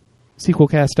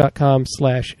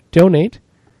sequelcast.com/donate.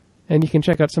 And you can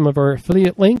check out some of our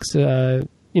affiliate links. If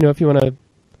you want to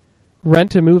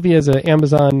rent a movie as an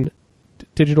Amazon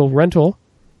digital rental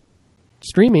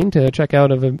streaming to check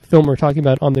out of a film we're talking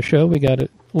about on the show, we got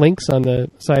links on the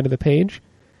side of the page.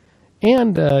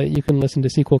 And you can listen to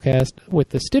Sequelcast with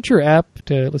the Stitcher app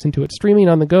to listen to it streaming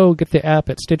on the go. Get the app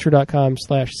at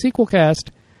stitcher.com/sequelcast.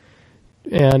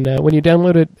 And when you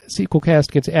download it,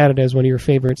 Sequelcast gets added as one of your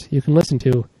favorites you can listen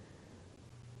to.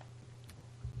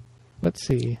 Let's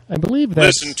see. I believe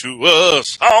that's... Listen to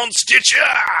us on Stitcher!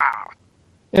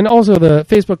 And also the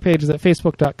Facebook page is at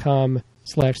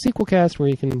facebook.com/sequelcast, where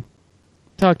you can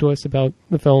talk to us about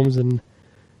the films and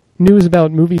news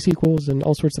about movie sequels and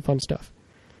all sorts of fun stuff.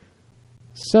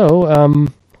 So,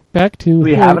 back to... Do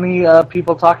we have any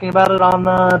people talking about it on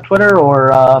Twitter or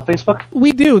Facebook?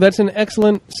 We do. That's an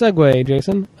excellent segue,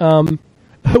 Jason.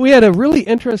 We had a really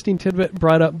interesting tidbit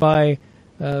brought up by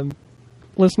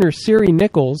listener Siri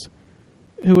Nichols,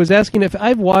 who was asking if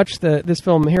I've watched this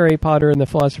film, Harry Potter and the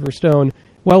Philosopher's Stone,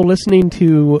 while listening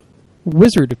to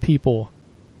Wizard People.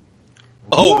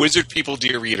 Oh, Wizard People,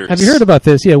 Dear Readers. Have you heard about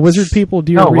this? Yeah, Wizard People,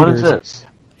 Dear Readers. No, what is this?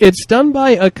 It's done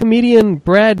by a comedian,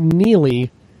 Brad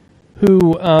Neely,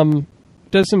 who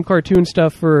does some cartoon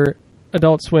stuff for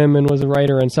Adult Swim and was a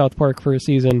writer on South Park for a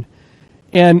season.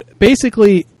 And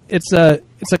basically, it's a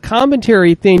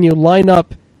commentary thing you line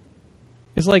up.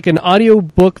 It's like an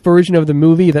audiobook version of the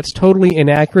movie that's totally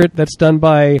inaccurate. That's done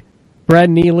by Brad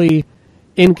Neely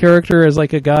in character as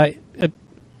like a guy.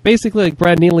 Basically, like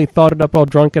Brad Neely thought it up all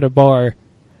drunk at a bar.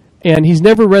 And he's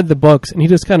never read the books, and he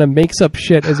just kind of makes up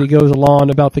shit as he goes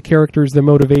along about the characters, their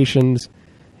motivations,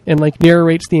 and like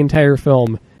narrates the entire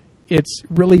film. It's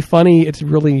really funny. It's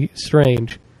really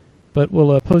strange. But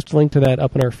we'll post a link to that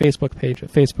up on our Facebook page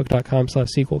at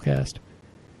facebook.com/sequelcast.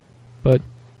 But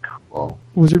Cool.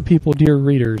 Wizard People, Dear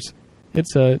Readers.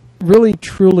 It's really,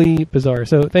 truly bizarre.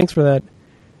 So thanks for that,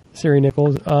 Siri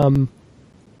Nichols.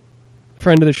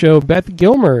 Friend of the show, Beth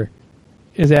Gilmer,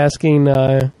 is asking,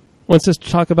 wants us to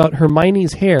talk about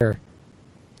Hermione's hair.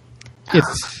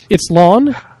 It's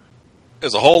long.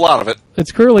 There's a whole lot of it.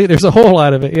 It's curly. There's a whole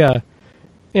lot of it, yeah.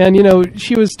 And,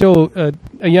 she was still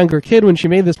a younger kid when she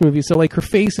made this movie, so, like, her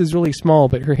face is really small,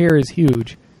 but her hair is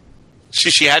huge.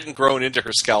 She hadn't grown into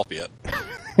her scalp yet.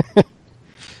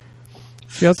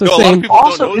 She also No, a lot of saying... people don't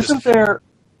Also, know this, isn't there...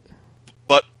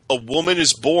 but a woman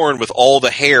is born with all the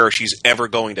hair she's ever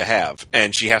going to have,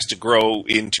 and she has to grow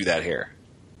into that hair.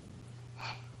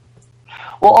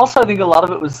 Well, also, I think a lot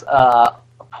of it was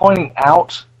pointing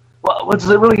out... Well, what's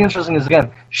really interesting is,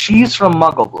 again, she's from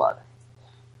Muggle blood.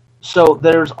 So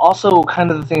there's also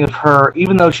kind of the thing of her,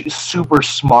 even though she's super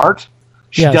smart,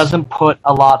 she Yes. doesn't put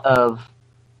a lot of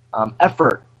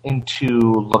effort into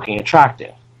looking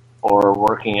attractive or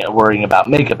worrying about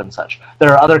makeup and such.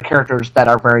 There are other characters that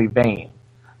are very vain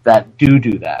that do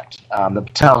that. The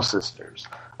Patel sisters,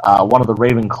 one of the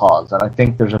Ravenclaws, and I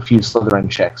think there's a few Slytherin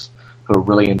chicks who are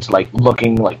really into like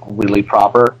looking like really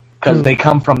proper because they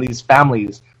come from these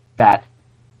families that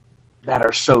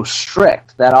are so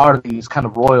strict, that are these kind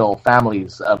of royal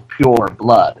families of pure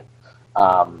blood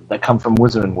that come from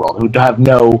Wizarding World, who have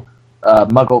no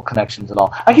Muggle connections at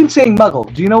all. I keep saying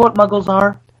Muggle. Do you know what Muggles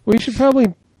are? We should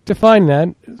probably define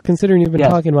that, considering you've been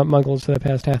Yes. talking about Muggles for the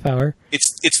past half hour.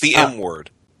 It's the M word.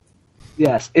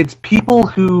 Yes, it's people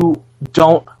who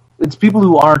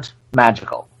aren't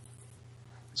magical.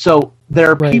 So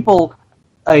there are Right. people,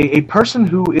 a person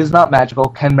who is not magical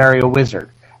can marry a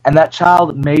wizard, and that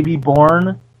child may be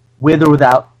born with or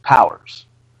without powers.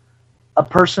 A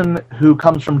person who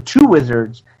comes from two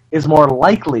wizards is more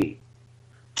likely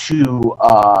to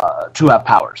have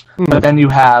powers. But then you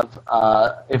have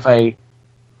if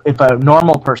a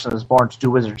normal person is born to two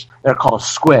wizards, they're called a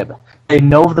squib. They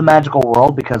know of the magical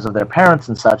world because of their parents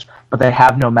and such, but they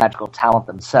have no magical talent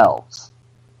themselves.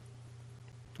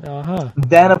 Uh-huh.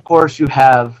 Then, of course, you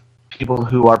have people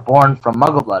who are born from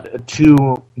Muggle blood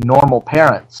to normal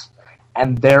parents,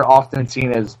 and they're often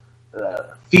seen as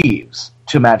thieves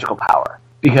to magical power,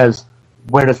 because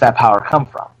where does that power come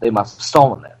from? They must have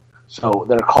stolen it. So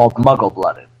they're called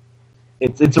Muggle-blooded.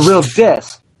 It's a real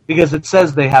diss, because it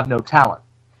says they have no talent.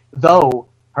 Though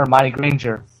Hermione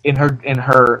Granger, in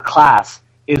her class,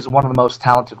 is one of the most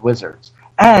talented wizards.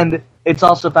 And it's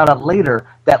also found out later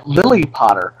that Lily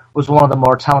Potter was one of the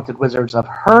more talented wizards of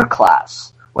her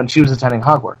class when she was attending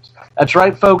Hogwarts. That's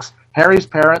right, folks. Harry's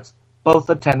parents both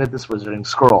attended this wizarding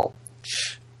school.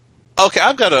 Okay,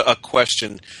 I've got a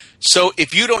question. So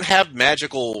if you don't have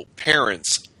magical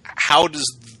parents, how does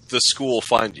the school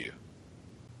find you?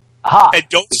 Aha! And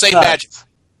don't say Because- magic.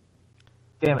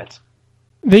 Damn it.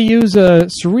 They use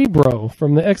Cerebro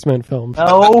from the X-Men films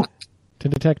No. to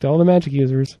detect all the magic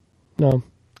users. No.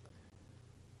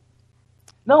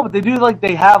 No, but they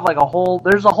have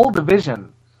there's a whole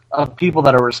division of people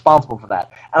that are responsible for that.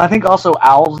 And I think also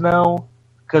owls know,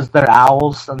 because they're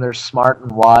owls and they're smart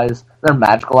and wise. They're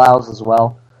magical owls as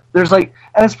well. And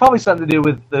it's probably something to do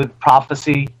with the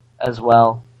prophecy as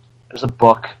well. There's a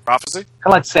book, Prophecy? kind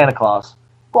of like Santa Claus.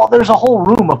 Well, there's a whole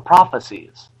room of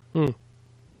prophecies. Well,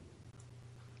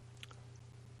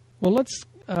 let's...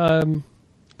 God,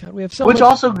 we have so Which much...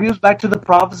 also goes back to the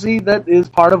prophecy that is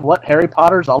part of what Harry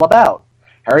Potter's all about.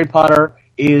 Harry Potter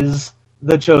is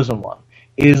the chosen one,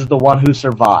 is the one who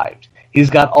survived.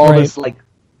 He's got all this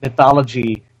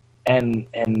mythology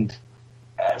and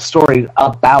stories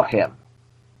about him.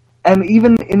 And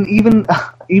even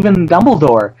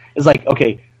Dumbledore is like,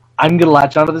 okay, I'm gonna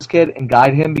latch onto this kid and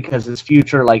guide him because his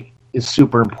future is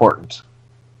super important.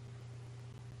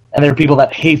 And there are people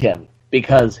that hate him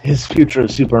because his future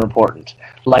is super important,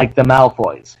 like the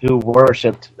Malfoys, who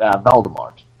worshipped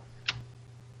Voldemort.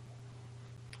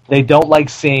 They don't like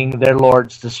seeing their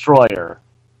Lord's destroyer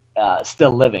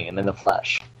still living and in the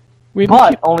flesh.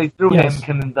 But only through him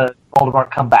can the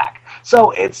Voldemort come back.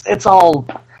 So it's all,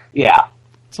 yeah.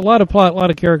 It's a lot of plot, a lot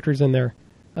of characters in there.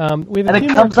 We have a few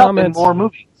it comes more up in more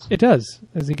movies. It does,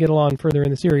 as we get along further in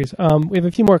the series. We have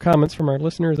a few more comments from our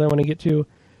listeners I want to get to,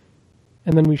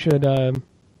 and then we should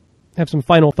have some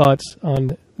final thoughts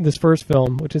on this first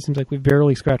film, which it seems like we've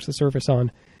barely scratched the surface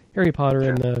on, Harry Potter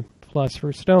and the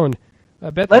Philosopher's Stone.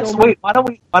 Wait. Why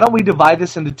don't we divide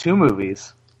this into 2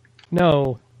 movies?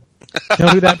 No,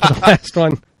 don't do that for the last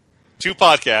one. 2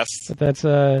 podcasts. But that's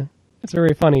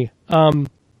very funny.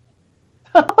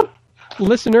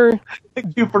 Listener,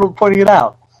 thank you for pointing it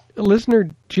out. Listener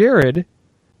Jared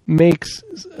makes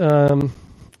a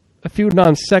few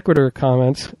non sequitur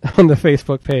comments on the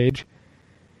Facebook page.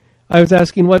 I was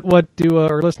asking what do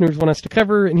our listeners want us to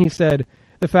cover, and he said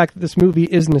the fact that this movie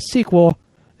isn't a sequel.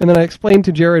 And then I explained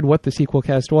to Jared what the sequel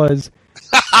cast was,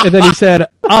 and then he said,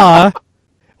 why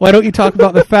don't you talk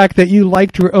about the fact that you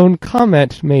liked your own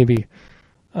comment, maybe?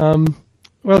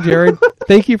 Well, Jared,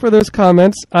 thank you for those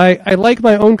comments. I like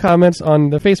my own comments on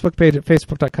the Facebook page at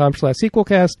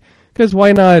facebook.com/sequelcast, because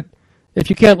why not? If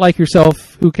you can't like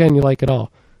yourself, who can you like at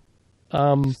all?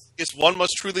 Yes, one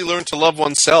must truly learn to love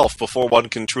oneself before one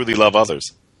can truly love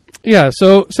others. Yeah,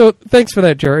 so thanks for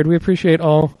that, Jared. We appreciate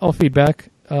all feedback.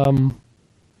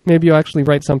 Maybe you'll actually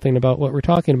write something about what we're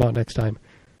talking about next time.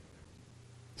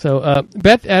 So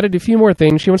Beth added a few more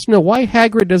things. She wants to know why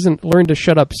Hagrid doesn't learn to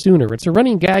shut up sooner. It's a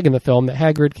running gag in the film that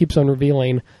Hagrid keeps on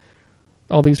revealing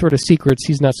all these sort of secrets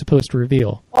he's not supposed to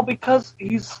reveal. Well, because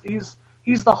he's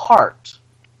the heart.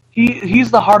 He's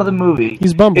the heart of the movie.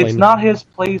 He's bumbling. It's not his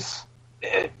place,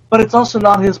 but it's also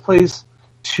not his place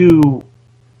to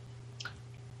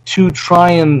try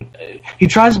and... He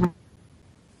tries to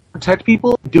protect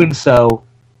people. Doing so,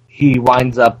 he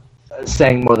winds up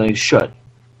saying more than he should.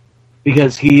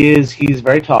 Because he's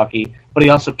very talky, but he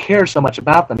also cares so much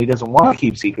about them, he doesn't want to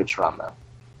keep secrets from them.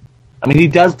 I mean, he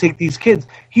does take these kids.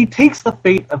 He takes the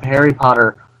fate of Harry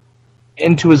Potter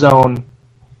into his own...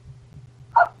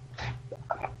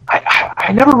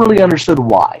 I never really understood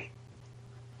why.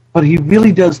 But he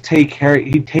really does take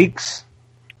Harry... He takes...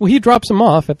 Well, he drops him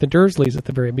off at the Dursleys at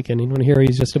the very beginning when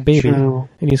Harry's just a baby. True.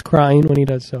 And he's crying when he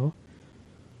does so.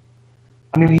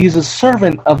 I mean, he's a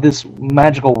servant of this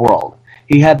magical world.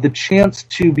 He had the chance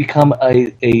to become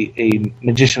a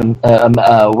magician,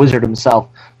 a wizard himself,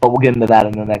 but we'll get into that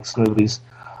in the next movies.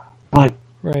 But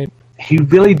right. He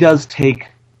really does take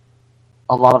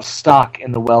a lot of stock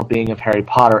in the well-being of Harry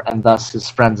Potter, and thus his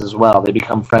friends as well. They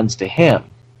become friends to him.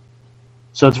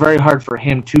 So it's very hard for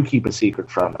him to keep a secret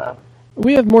from them.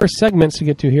 We have more segments to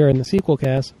get to here in the sequel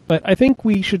cast, but I think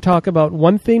we should talk about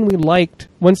one scene we liked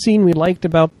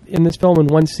about in this film and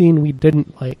one scene we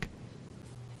didn't like.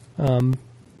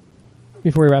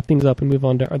 Before we wrap things up and move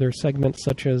on to other segments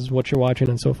such as what you're watching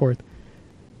and so forth.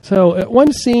 So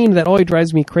one scene that always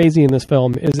drives me crazy in this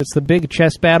film is it's the big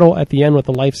chess battle at the end with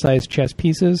the life-size chess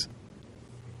pieces.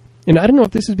 And I don't know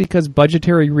if this is because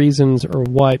budgetary reasons or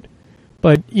what,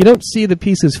 but you don't see the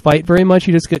pieces fight very much.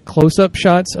 You just get close-up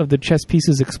shots of the chess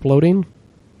pieces exploding.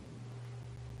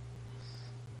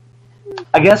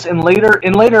 I guess in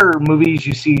later movies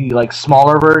you see like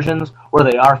smaller versions where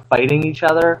they are fighting each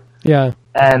other. Yeah.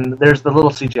 And there's the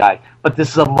little CGI, but this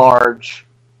is a large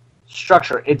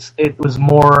structure. It was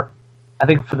more, I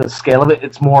think for the scale of it,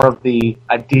 it's more of the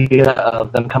idea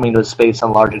of them coming to space on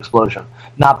a large explosion,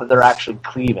 not that they're actually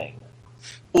cleaving.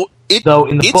 Well, though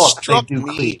in the book they do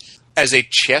cleave. As a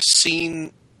chess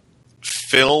scene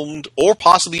filmed or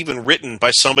possibly even written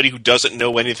by somebody who doesn't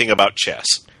know anything about chess.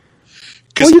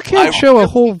 Well, you can't show a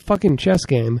whole fucking chess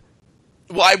game.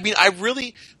 Well, I mean,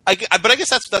 but I guess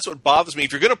that's what bothers me.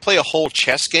 If you're going to play a whole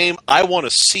chess game, I want to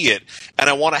see it, and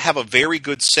I want to have a very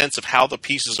good sense of how the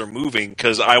pieces are moving,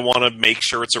 because I want to make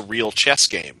sure it's a real chess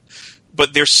game.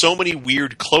 But there's so many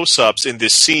weird close-ups in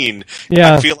this scene,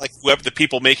 yeah. I feel like whoever the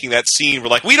people making that scene were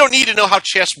like, we don't need to know how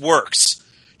chess works.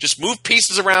 Just move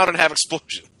pieces around and have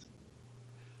explosions.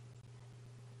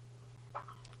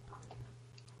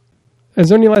 Is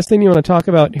there any last thing you want to talk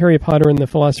about Harry Potter and the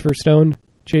Philosopher's Stone,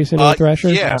 Jason or Thrasher?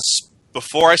 Yes.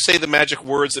 Before I say the magic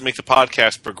words that make the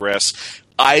podcast progress,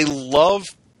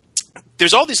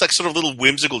 there's all these like sort of little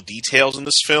whimsical details in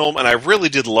this film, and I really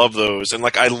did love those. And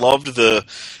like I loved the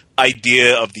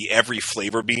idea of the every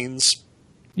flavor beans.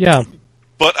 Yeah.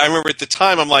 But I remember at the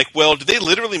time, I'm like, well, do they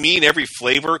literally mean every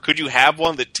flavor? Could you have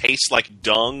one that tastes like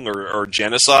dung or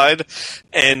genocide?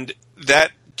 And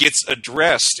that gets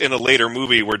addressed in a later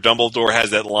movie where Dumbledore has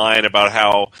that line about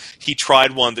how he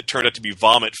tried one that turned out to be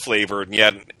vomit flavored and he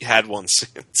hadn't had one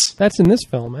since. That's in this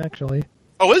film, actually.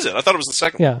 Oh, is it? I thought it was the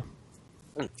second Yeah.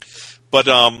 one. But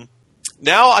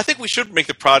now I think we should make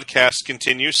the podcast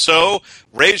continue. So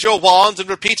raise your wands and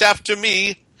repeat after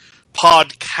me.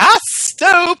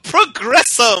 Podcasto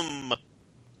Progressum.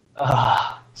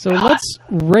 So let's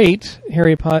rate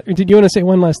Harry Potter. Did you want to say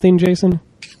one last thing, Jason?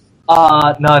 No,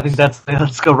 I think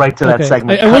let's go right to that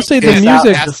segment. I will say the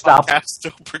music.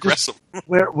 Podcasto Progressum.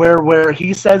 Where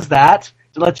he says that,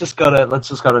 let's just go to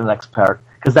the next part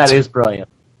because that is brilliant.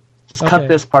 Just cut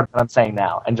this part that I'm saying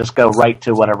now and just go right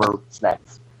to whatever's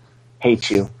next.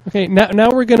 Hate you. Okay, now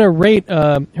we're going to rate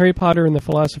Harry Potter and the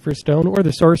Philosopher's Stone, or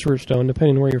the Sorcerer's Stone,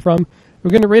 depending on where you're from.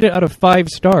 We're going to rate it out of 5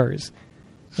 stars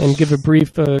and give a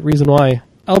brief reason why.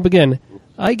 I'll begin.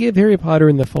 I give Harry Potter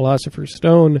and the Philosopher's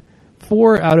Stone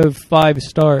 4 out of 5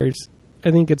 stars.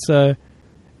 I think it's a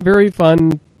very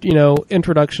fun,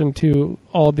 introduction to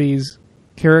all these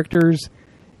characters,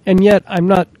 and yet I'm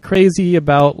not crazy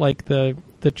about like the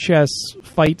chess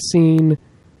fight scene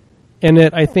in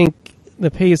it. I think the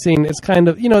pacing is kind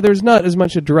of, there's not as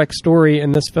much a direct story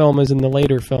in this film as in the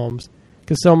later films.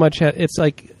 Because so much, it's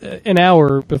like an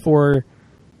hour before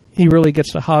he really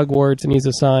gets to Hogwarts and he's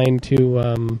assigned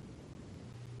to,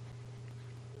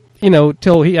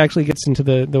 till he actually gets into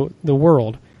the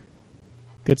world,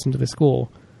 gets into the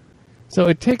school. So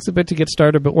it takes a bit to get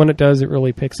started, but when it does, it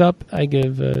really picks up. I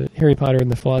give Harry Potter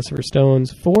and the Philosopher's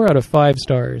Stones 4 out of 5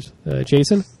 stars.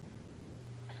 Jason?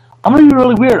 I'm going to be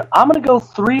really weird. I'm going to go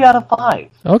 3 out of 5.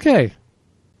 Okay.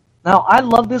 Now, I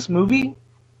love this movie,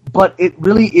 but it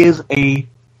really is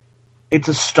it's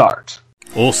a start.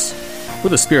 Us. We're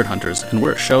the Spirit Hunters, and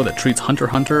we're a show that treats Hunter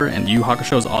x Hunter and Yu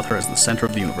Hakusho's author as the center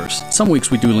of the universe. Some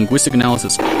weeks we do linguistic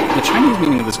analysis. The Chinese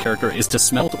meaning of this character is to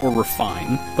smelt or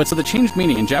refine, but so the changed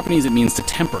meaning in Japanese it means to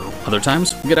temper. Other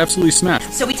times, we get absolutely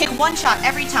smashed. So we take one shot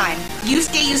every time.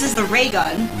 Yusuke uses the ray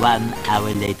gun. 1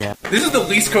 hour later. This is the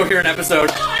least coherent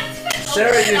episode.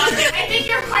 Sarah, I think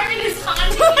your apartment is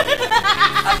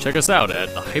haunted. Check us out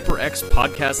at the HyperX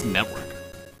Podcast Network.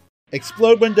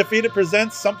 Explode When Defeated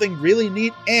presents something really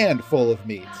neat and full of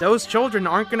meat. Those children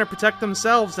aren't going to protect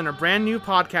themselves in a brand new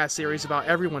podcast series about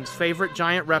everyone's favorite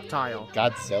giant reptile.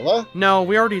 Godzilla? No,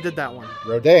 we already did that one.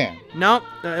 Rodan? No,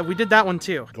 we did that one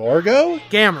too. Gorgo?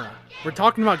 Gamera. We're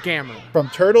talking about Gamera. From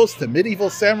turtles to medieval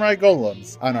samurai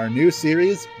golems on our new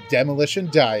series, Demolition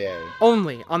Daiei.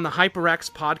 Only on the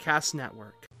HyperX Podcast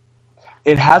Network.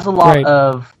 It has a lot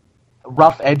of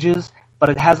rough edges, but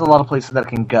it has a lot of places that it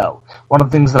can go. One of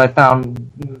the things that I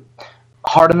found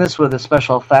hard in this were the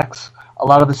special effects. A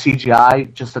lot of the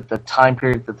CGI, just at the time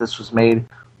period that this was made,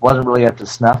 wasn't really up to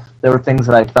snuff. There were things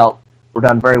that I felt were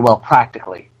done very well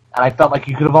practically. And I felt like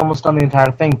you could have almost done the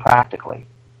entire thing practically.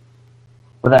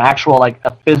 With an actual,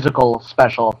 a physical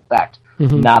special effect,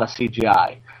 not a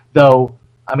CGI. Though,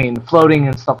 floating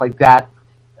and stuff like that,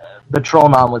 the troll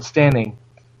notwithstanding,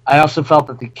 I also felt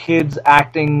that the kids'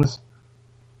 actings,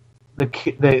 the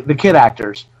kid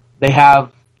actors, they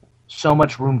have so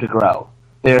much room to grow.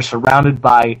 They are surrounded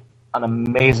by an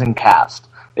amazing cast.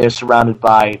 They are surrounded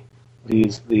by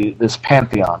this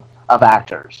pantheon of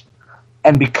actors.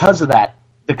 And because of that,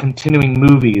 the continuing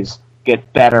movies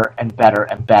get better and better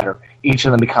and better. Each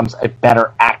of them becomes a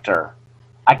better actor.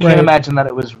 I can't imagine that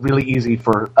it was really easy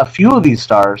for a few of these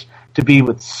stars to be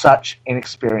with such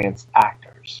inexperienced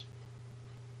actors.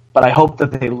 But I hope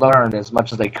that they learned as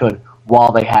much as they could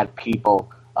while they had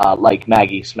people like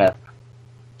Maggie Smith,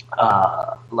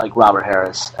 like Robert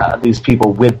Harris, these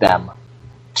people with them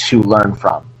to learn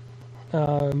from.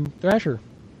 Thrasher.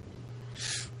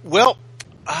 Well,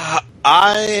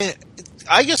 I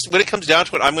guess when it comes down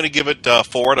to it, I'm going to give it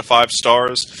 4 out of 5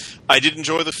 stars. I did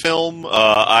enjoy the film.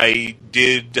 I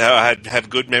did have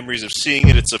good memories of seeing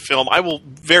it. It's a film I will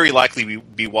very likely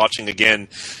be watching again.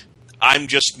 I'm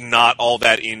just not all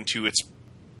that into its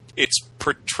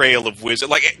portrayal of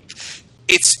wizard.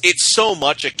 It's so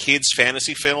much a kid's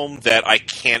fantasy film that I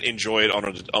can't enjoy it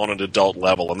on an adult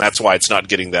level, and that's why it's not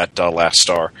getting that last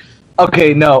star.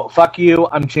 Okay, no, fuck you.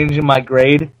 I'm changing my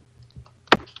grade.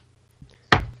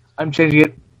 I'm changing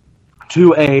it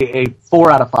to a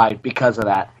 4 out of 5 because of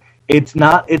that. It's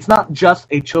not just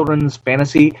a children's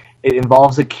fantasy. It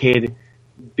involves a kid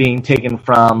being taken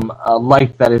from a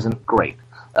life that isn't great.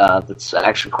 That's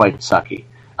actually quite sucky.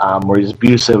 Where he's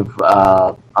abusive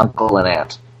uncle and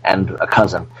aunt and a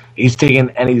cousin. He's taken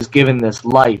and he's given this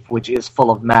life which is full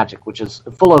of magic, which is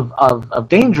full of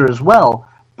danger as well,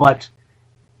 but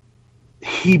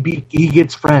he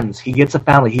gets friends. He gets a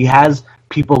family. He has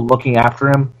people looking after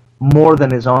him more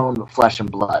than his own flesh and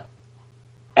blood.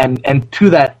 And to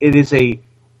that, it is a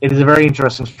very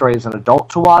interesting story as an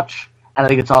adult to watch, and I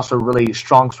think it's also a really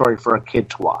strong story for a kid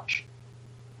to watch.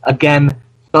 Again,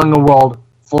 filling a world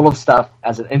full of stuff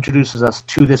as it introduces us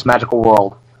to this magical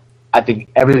world. I think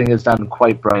everything is done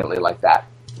quite brilliantly like that.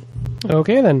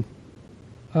 Okay, then.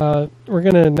 We're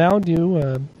going to now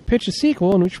pitch a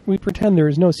sequel in which we pretend there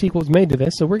is no sequels made to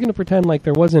this. So we're going to pretend like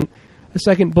there wasn't a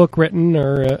second book written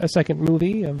or a second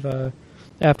movie of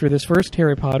after this first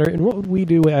Harry Potter. And what would we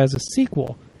do as a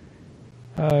sequel?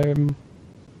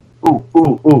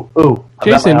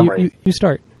 Jason, you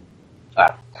start.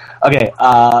 Okay,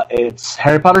 it's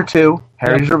Harry Potter 2,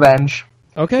 Harry's Revenge.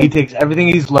 Okay. He takes everything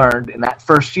he's learned in that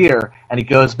first year, and he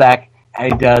goes back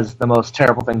and he does the most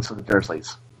terrible things to the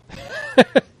Dursleys.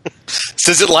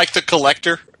 Is it like The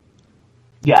Collector?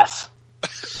 Yes.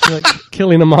 Like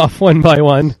killing them off one by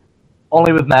one.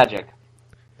 Only with magic.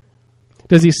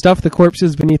 Does he stuff the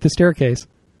corpses beneath the staircase?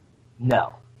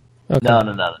 No. Okay.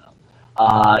 No.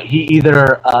 He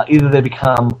either they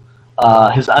become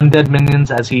his undead minions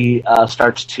as he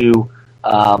starts to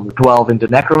delve into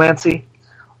necromancy,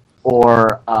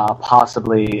 or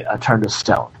possibly turn to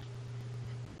stone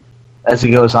as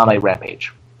he goes on a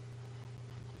rampage.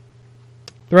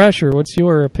 Thrasher, what's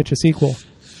your pitch a sequel?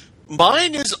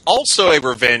 Mine is also a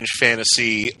revenge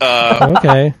fantasy.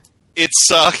 Okay. It's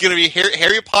going to be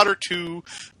Harry Potter 2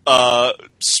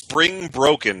 Spring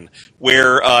Broken,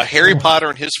 where Harry Potter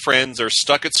and his friends are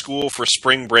stuck at school for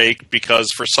spring break because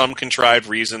for some contrived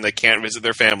reason they can't visit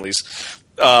their families.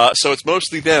 So it's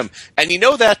mostly them. And you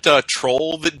know that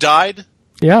troll that died?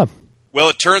 Yeah. Well,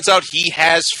 it turns out he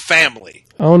has family.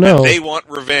 Oh, no. And they want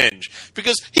revenge.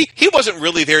 Because he wasn't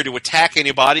really there to attack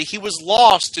anybody. He was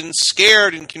lost and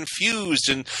scared and confused,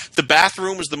 and the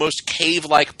bathroom was the most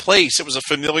cave-like place. It was a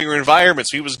familiar environment,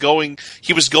 so he was going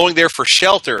there for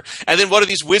shelter. And then what do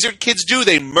these wizard kids do?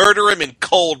 They murder him in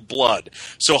cold blood.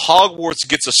 So Hogwarts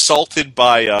gets assaulted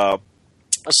by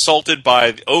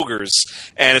ogres,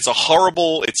 and it's a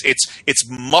horrible. It's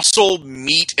muscle,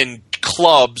 meat, and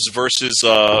clubs versus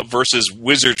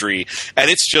wizardry, and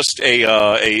it's just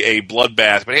a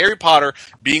bloodbath. But Harry Potter,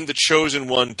 being the chosen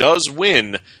one, does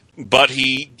win, but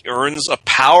he earns a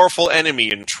powerful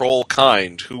enemy in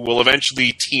Trollkind, who will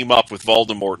eventually team up with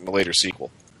Voldemort in a later sequel.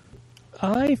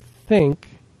 I think,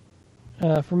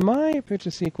 for my pitch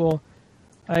a sequel,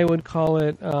 I would call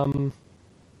it.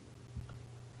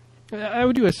 I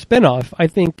would do a spin-off. I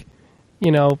think,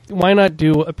 why not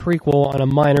do a prequel on a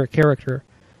minor character?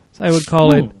 So I would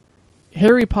call it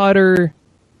Harry Potter.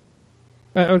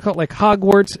 I would call it like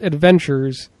Hogwarts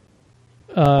Adventures.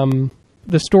 The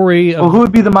story of... Well, who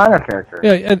would be the minor character?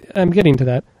 Yeah, I'm getting to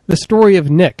that. The story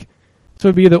of Nick. So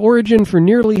it would be the origin for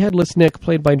Nearly Headless Nick,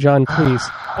 played by John Cleese.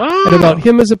 And about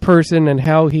him as a person and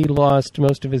how he lost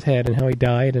most of his head and how he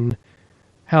died, and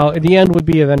how at the end would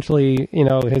be eventually,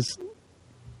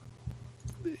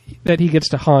 that he gets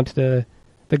to haunt the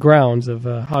grounds of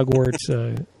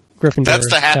Hogwarts Gryffindor. That's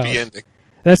the happy house. ending.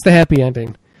 That's the happy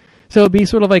ending. So it'd be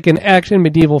sort of like an action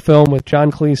medieval film with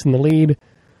John Cleese in the lead,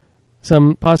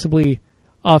 some possibly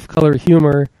off-color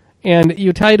humor, and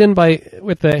you tie it in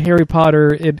with the Harry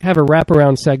Potter. It'd have a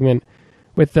wraparound segment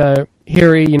with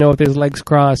Harry, with his legs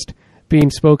crossed,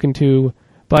 being spoken to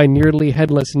by Nearly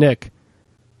Headless Nick,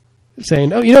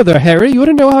 saying, "Oh, there, Harry, you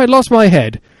wouldn't know how I lost my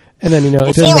head." And then, it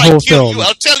does the whole film.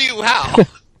 I'll tell you how.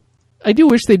 I do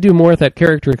wish they'd do more with that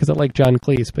character because I like John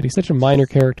Cleese, but he's such a minor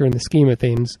character in the scheme of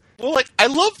things. Well, I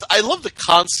love the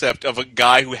concept of a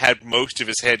guy who had most of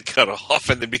his head cut off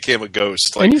and then became a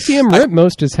ghost. And you see him rip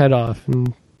most of his head off.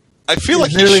 And I feel like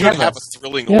he should have a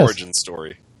thrilling origin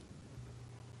story.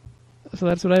 So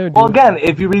that's what I would do. Well, again,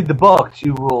 if you read the books,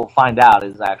 you will find out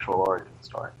his actual origin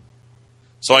story.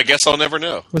 So I guess I'll never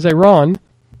know. Was I wrong?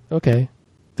 Okay.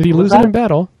 Did he lose it in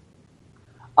battle?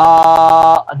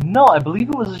 No, I believe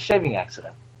it was a shaving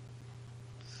accident.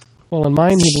 Well, in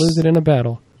mine, he'd lose it in a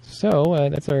battle. So,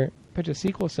 that's our pitch a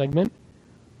sequel segment.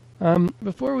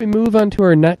 Before we move on to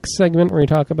our next segment, where we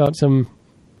talk about some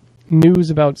news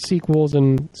about sequels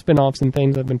and spin-offs and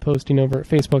things I've been posting over at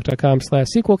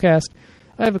facebook.com/sequelcast,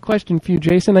 I have a question for you,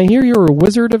 Jason. I hear you're a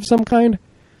wizard of some kind?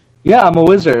 Yeah, I'm a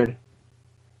wizard.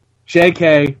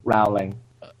 J.K. Rowling.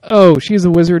 Oh, she's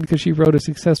a wizard because she wrote a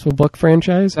successful book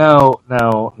franchise? No.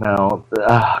 Oh,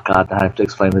 God, I have to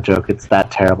explain the joke. It's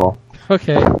that terrible.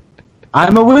 Okay.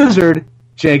 I'm a wizard,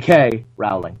 J.K.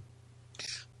 Rowling.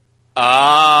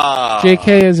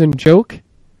 J.K. as in joke?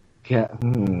 Yeah.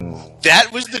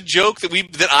 That was the joke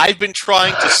that I've been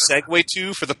trying to segue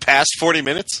to for the past 40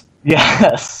 minutes?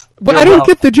 Yes. But I don't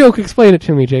get the joke. Explain it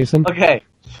to me, Jason. Okay.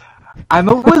 I'm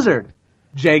a wizard.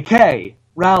 J.K.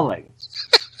 Rowling.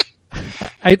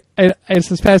 It's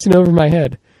just passing over my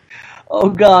head. Oh,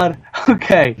 God.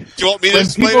 Okay. Do you want me to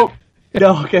explain it?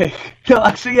 No, okay. No,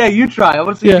 actually, yeah, you try. I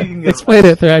want to see if you can get explain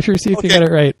it, Thrasher. See if you get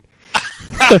it right.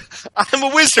 I'm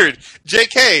a wizard.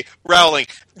 J.K. Rowling.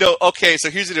 No, okay, so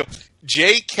here's the deal.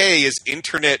 J.K. is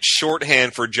internet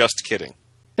shorthand for just kidding.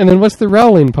 And then what's the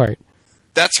Rowling part?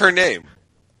 That's her name.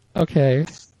 Okay.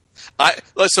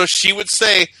 So she would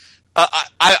say,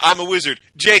 I'm a wizard.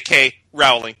 J.K.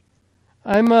 Rowling.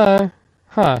 Well,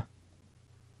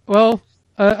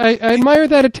 I admire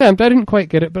that attempt. I didn't quite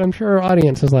get it, but I'm sure our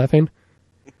audience is laughing.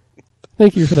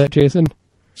 Thank you for that, Jason.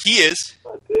 He is.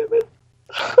 God damn it.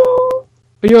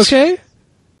 Are you okay?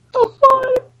 I'm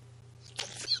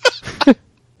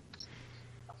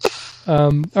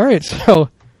fine. All right, so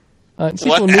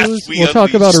sequel news, we'll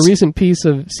talk unleashed? about a recent piece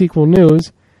of sequel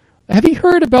news. Have you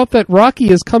heard about that Rocky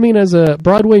is coming as a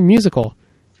Broadway musical?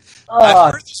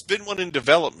 I've heard there's been one in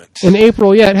development. In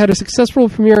April, yeah, it had a successful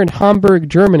premiere in Hamburg,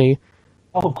 Germany.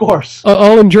 Oh, of course.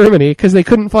 All in Germany, because they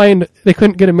couldn't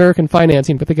get American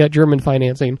financing, but they got German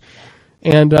financing.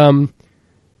 And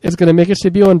it's going to make its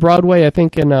debut on Broadway, I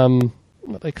think, in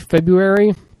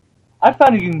February. I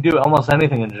found you can do almost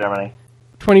anything in Germany.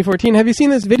 2014. Have you seen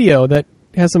this video that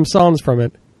has some songs from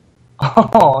it?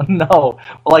 Oh, no.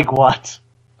 Like what?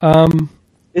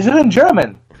 Is it in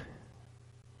German?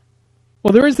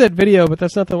 Well, there is that video, but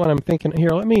that's not the one I'm thinking. Here,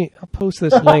 I'll post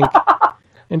this link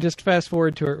and just fast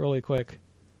forward to it really quick.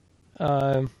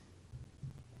 Oh,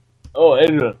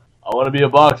 Adrian, I want to be a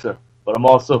boxer, but I'm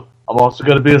also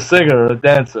going to be a singer and a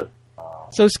dancer.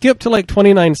 So skip to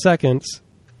 29 seconds.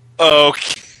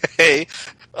 Okay.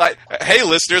 Hey,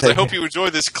 listeners, I hope you enjoy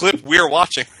this clip we're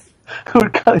watching. We're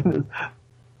cutting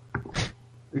this.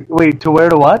 Wait, to where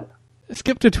to what?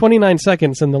 Skip to 29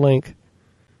 seconds in the link.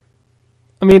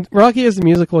 I mean, Rocky is a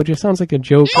musical. It just sounds like a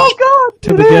joke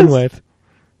to begin with.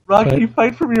 Rocky,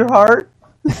 fight from your heart.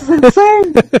 This is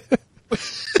insane.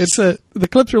 The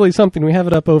clip's really something. We have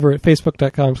it up over at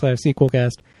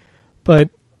facebook.com/sequelcast. But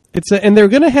and they're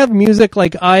going to have music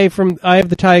like Eye of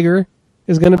the Tiger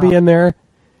is going to be in there.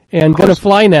 And Gonna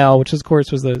Fly Now, which of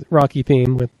course was the Rocky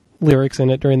theme with lyrics in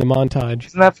it during the montage.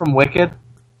 Isn't that from Wicked?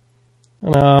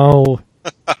 No.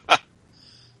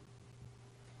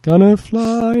 Gonna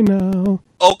fly now.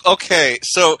 Oh, okay.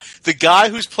 So the guy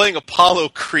who's playing Apollo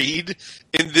Creed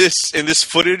in this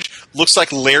footage looks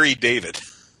like Larry David.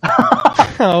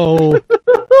 Oh.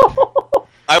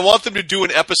 I want them to do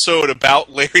an episode about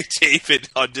Larry David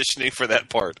auditioning for that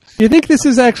part. Do you think this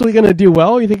is actually going to do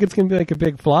well? You think it's going to be like a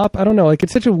big flop? I don't know.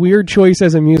 It's such a weird choice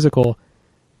as a musical.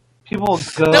 People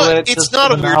go it's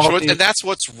not a weird choice, and that's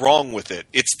what's wrong with it.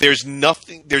 There's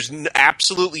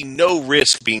absolutely no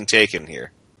risk being taken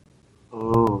here.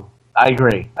 Ooh, I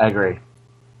agree.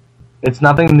 It's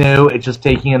nothing new. It's just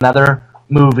taking another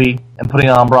movie and putting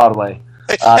it on Broadway.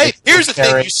 Hey, here's the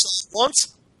thing: you saw it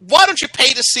once. Why don't you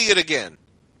pay to see it again?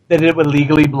 They did it with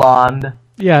Legally Blonde.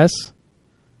 Yes.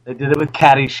 They did it with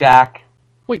Caddyshack.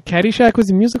 Wait, Caddyshack was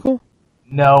a musical?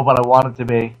 No, but I want it to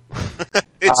be.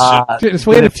 Just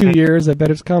wait a few years. I bet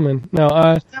it's coming. No,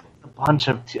 a bunch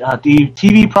of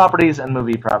TV properties and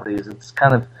movie properties. It's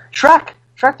kind of Shrek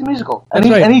the musical.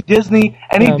 Any Disney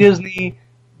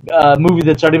movie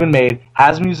that's already been made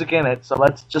has music in it. So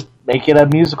let's just make it a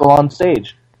musical on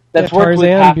stage. That's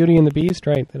Tarzan, Beauty and the Beast,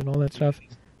 right? And all that stuff.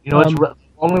 You know, it's the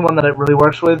only one that it really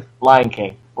works with. Lion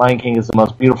King. Lion King is the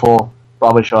most beautiful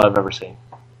Broadway show I've ever seen.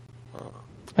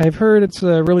 I've heard it's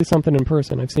really something in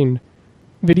person. I've seen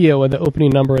video of the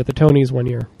opening number at the Tonys one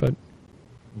year. But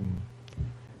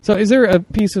so, is there a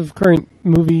piece of current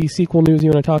movie sequel news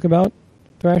you want to talk about,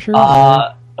 Thrasher?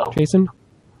 Jason?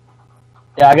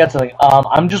 Yeah, I got something.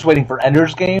 I'm just waiting for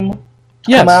Ender's Game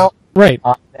to come out. Right.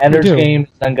 Ender's Game is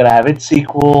then going to have its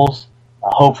sequels.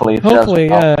 Hopefully,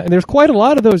 yeah. And there's quite a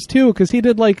lot of those too, because he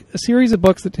did like a series of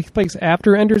books that take place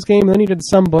after Ender's Game, and then he did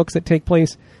some books that take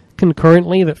place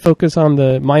concurrently that focus on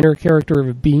the minor character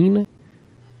of Bean.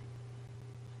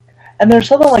 And there's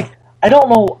something like, I don't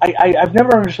know, I've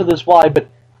never understood this why, but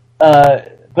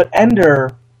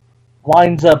Ender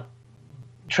winds up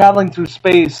traveling through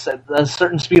space at a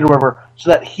certain speed or whatever,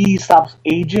 so that he stops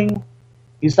aging.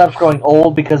 He stops growing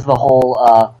old because of the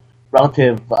whole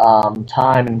relative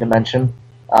time and dimension.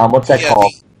 What's that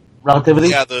called? Relativity?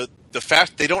 Yeah, the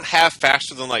fact they don't have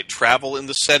faster than light travel in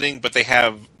the setting, but they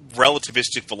have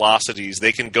relativistic velocities.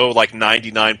 They can go like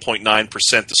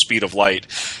 99.9% the speed of light.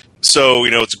 So,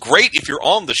 it's great if you're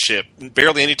on the ship.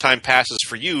 Barely any time passes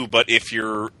for you, but if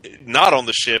you're not on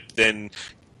the ship, then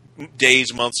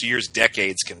days, months, years,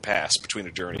 decades can pass between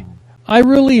a journey. I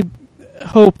really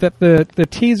hope that the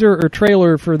teaser or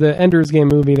trailer for the Ender's Game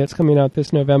movie that's coming out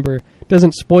this November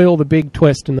doesn't spoil the big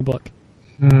twist in the book.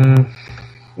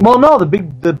 Well, no, the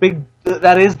big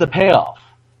that is the payoff.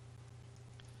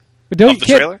 But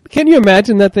can't you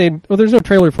imagine that well, there's no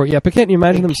trailer for it yet, but can't you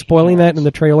imagine them spoiling that in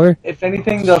the trailer? If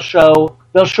anything, they'll show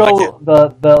the training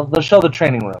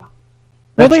room.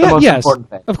 That's the most important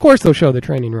thing. Of course they'll show the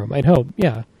training room. I'd hope,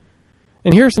 yeah.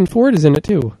 And Harrison Ford is in it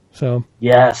too. So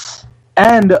yes,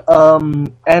 and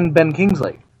Ben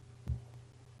Kingsley.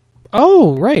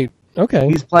 Oh, right. Okay.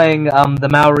 He's playing the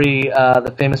Maori,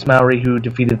 the famous Maori who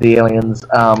defeated the aliens.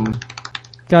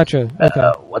 Gotcha.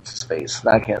 Okay. What's his face?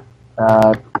 I can't.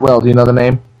 Will, do you know the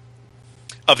name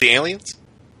of the aliens?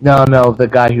 No, the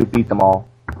guy who beat them all.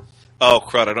 Oh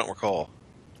crud! I don't recall.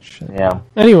 Shit. Yeah.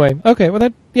 Anyway, okay. Well,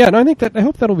 I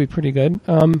hope that'll be pretty good.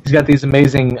 He's got these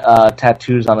amazing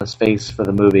tattoos on his face for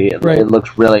the movie. It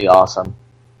looks really awesome.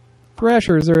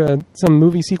 Thrasher, is there some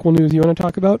movie sequel news you want to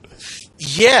talk about?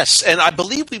 Yes, and I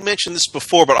believe we mentioned this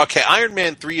before, but okay, Iron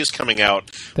Man 3 is coming out.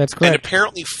 That's correct. And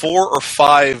apparently 4 or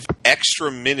 5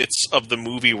 extra minutes of the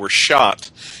movie were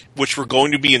shot, which were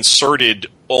going to be inserted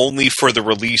only for the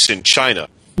release in China.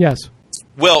 Yes.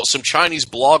 Well, some Chinese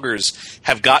bloggers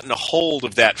have gotten a hold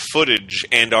of that footage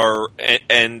and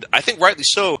I think rightly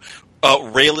so,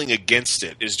 railing against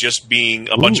it as just being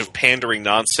a bunch of pandering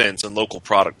nonsense and local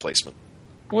product placement.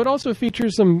 Well, it also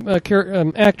features some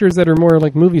actors that are more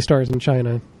like movie stars in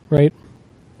China, right?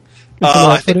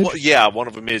 I think, one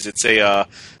of them is. It's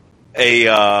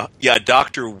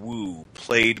Dr. Wu,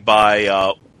 played by,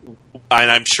 and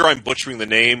I'm sure I'm butchering the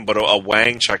name, but a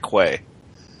Wang Chai-kway.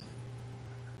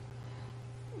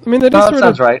 I mean, that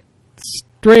sounds right.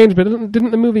 Strange, but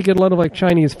didn't the movie get a lot of like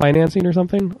Chinese financing or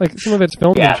something? Like some of it's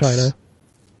filmed in China.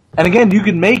 And again, you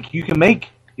can make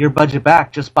your budget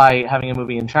back just by having a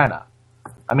movie in China.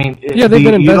 I mean, they've been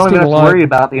investing you don't even have a lot. to worry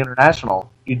about the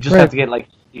international. You just have to get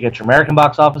you get your American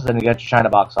box office, and you get your China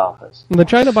box office. And the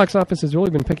China box office has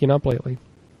really been picking up lately.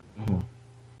 Mm-hmm.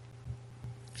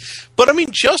 But I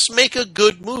mean, just make a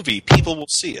good movie; people will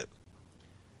see it.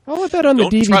 How about that on the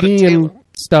DVD and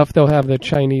stuff? They'll have the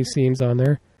Chinese scenes on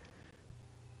there.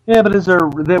 Yeah, but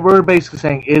we're basically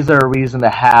saying, is there a reason to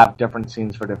have different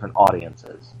scenes for different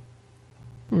audiences?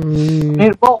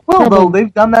 Though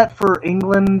they've done that for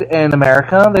England and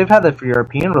America. They've had that for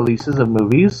European releases of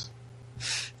movies.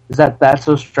 Is that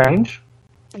so strange?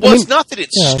 Well, it's not that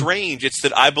it's strange. It's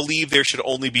that I believe there should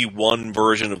only be one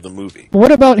version of the movie.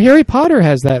 What about Harry Potter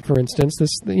has that, for instance?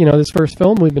 This first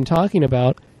film we've been talking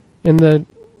about, in the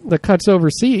cuts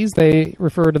overseas, they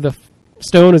refer to the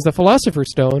stone as the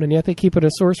Philosopher's Stone, and yet they keep it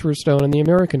a Sorcerer's Stone in the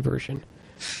American version.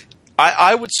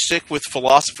 I would stick with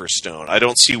Philosopher's Stone. I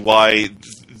don't see why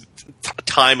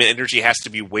time and energy has to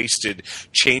be wasted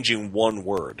changing one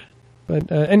word.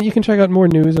 But and you can check out more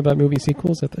news about movie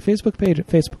sequels at the Facebook page at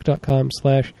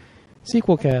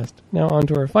facebook.com/sequelcast. Now on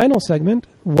to our final segment,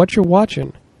 What You're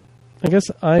Watching. I guess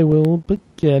I will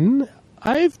begin.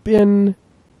 I've been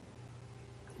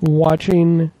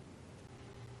watching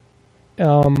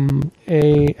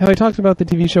have I talked about the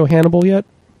TV show Hannibal yet?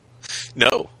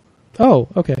 No. Oh,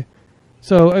 okay.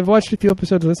 So I've watched a few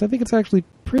episodes of this. I think it's actually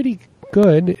pretty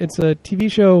good. It's a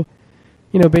TV show,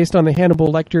 based on the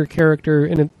Hannibal Lecter character,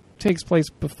 and it takes place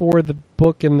before the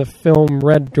book and the film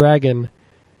Red Dragon.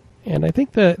 And I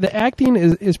think the acting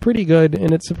is pretty good,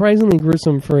 and it's surprisingly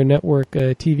gruesome for a network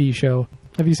TV show.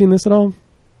 Have you seen this at all?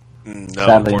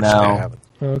 No, unfortunately I haven't.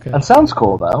 Okay. That sounds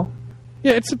cool, though.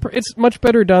 Yeah, it's much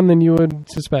better done than you would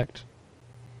suspect,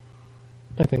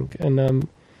 I think. And I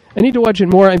need to watch it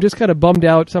more. I'm just kind of bummed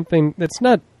out. Something that's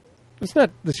not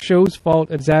the show's fault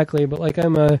exactly, but like I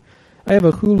have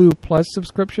a Hulu Plus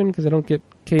subscription because I don't get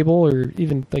cable or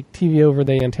even like TV over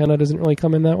the antenna doesn't really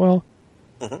come in that well.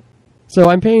 Mm-hmm. So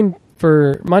I'm paying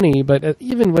for money, but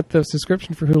even with the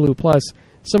subscription for Hulu Plus,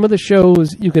 some of the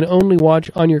shows you can only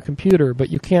watch on your computer, but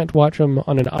you can't watch them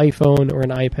on an iPhone or an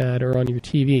iPad or on your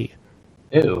TV.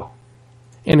 Ew.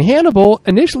 And Hannibal,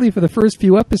 initially for the first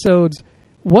few episodes,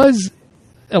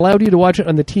 allowed you to watch it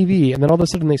on the TV, and then all of a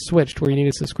sudden they switched where you need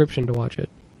a subscription to watch it.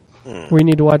 Where you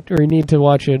need to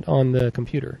watch it on the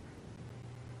computer.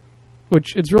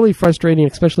 Which it's really frustrating,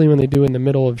 especially when they do in the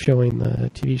middle of showing the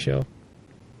TV show.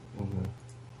 Mm-hmm.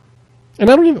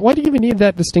 And why do you even need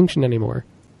that distinction anymore?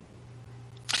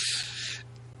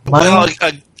 Well,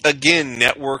 again,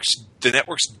 the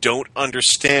networks don't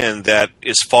understand that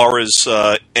as far as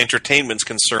entertainment's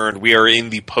concerned, we are in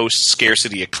the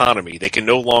post-scarcity economy. They can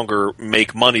no longer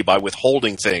make money by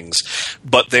withholding things,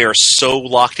 but they are so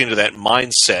locked into that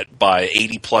mindset by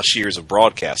 80-plus years of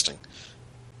broadcasting.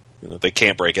 they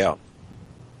can't break out.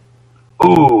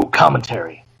 Ooh,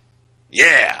 commentary.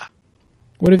 Yeah.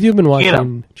 What have you been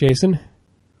watching, Jason?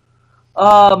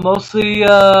 Mostly,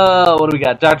 what do we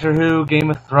got? Doctor Who,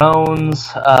 Game of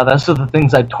Thrones. Those are the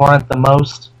things I torrent the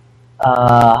most.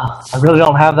 I really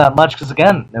don't have that much because,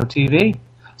 again, no TV.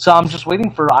 So I'm just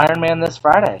waiting for Iron Man this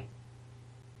Friday.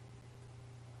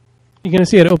 You going to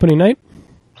see it opening night?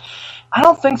 I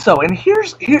don't think so. And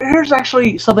here's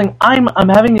actually something. I'm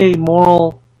having a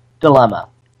moral dilemma.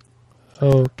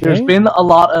 Okay. There's been a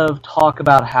lot of talk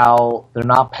about how they're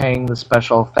not paying the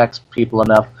special effects people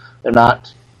enough. They're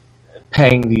not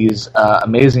paying these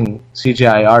amazing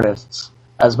CGI artists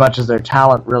as much as their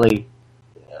talent really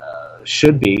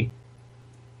should be.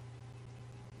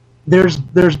 There's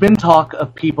been talk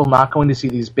of people not going to see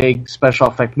these big special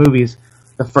effect movies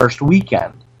the first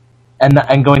weekend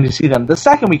and going to see them the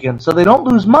second weekend, so they don't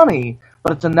lose money,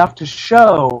 but it's enough to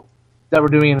show that we're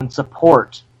doing it in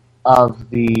support of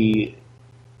the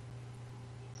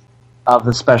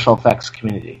special effects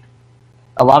community.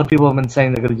 A lot of people have been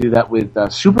saying they're going to do that with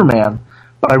Superman,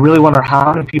 but I really wonder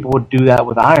how many people would do that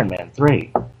with Iron Man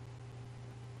 3.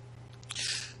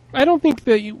 I don't think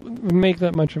that you would make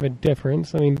that much of a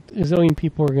difference. I mean, a zillion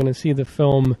people are going to see the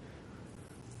film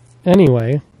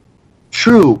anyway.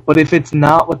 True, but if it's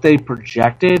not what they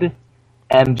projected,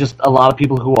 and just a lot of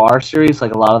people who are serious,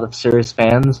 like a lot of the serious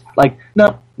fans, like,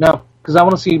 no, because I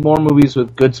want to see more movies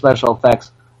with good special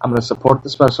effects. I'm going to support the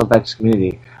special effects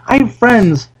community. I have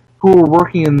friends who are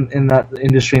working in that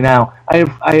industry now.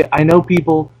 I know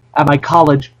people at my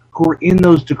college who are in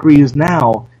those degrees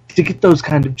now to get those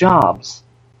kind of jobs.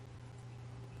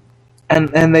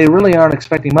 And they really aren't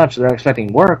expecting much. They're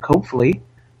expecting work, hopefully,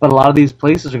 but a lot of these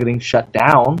places are getting shut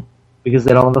down because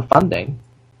they don't have the funding.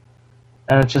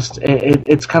 And it's just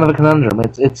it's kind of a conundrum.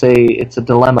 It's a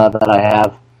dilemma that I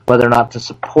have, whether or not to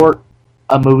support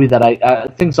a movie that I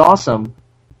think's awesome,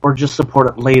 or just support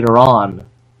it later on,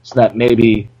 so that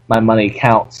maybe my money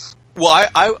counts. Well,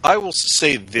 I will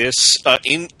say this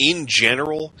in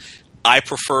general. I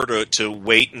prefer to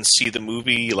wait and see the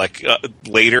movie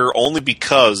later, only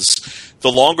because the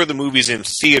longer the movie's in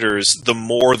theaters, the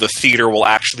more the theater will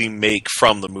actually make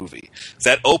from the movie.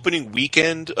 That opening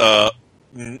weekend,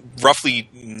 roughly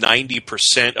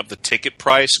 90% of the ticket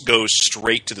price goes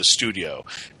straight to the studio.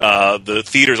 The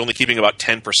theater's only keeping about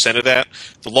 10% of that.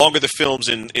 The longer the film's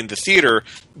in the theater,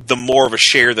 the more of a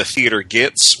share the theater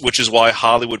gets, which is why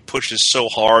Hollywood pushes so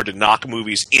hard to knock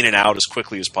movies in and out as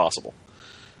quickly as possible.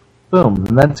 Boom.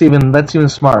 And that's even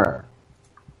smarter.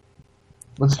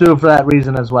 Let's do it for that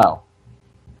reason as well.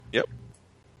 Yep.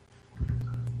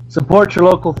 Support your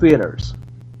local theaters.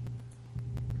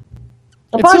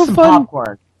 It's so some fun.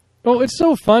 Popcorn. Oh, it's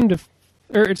so fun to...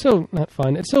 Or it's so... Not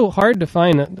fun. It's so hard to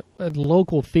find a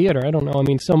local theater. I don't know. I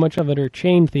mean, so much of it are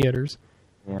chain theaters.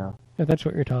 Yeah. If that's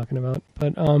what you're talking about.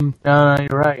 But, No,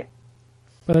 you're right.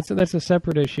 But that's a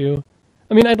separate issue.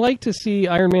 I mean, I'd like to see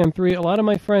Iron Man 3. A lot of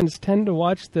my friends tend to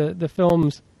watch the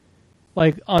films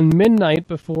like on midnight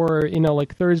before,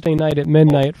 like Thursday night at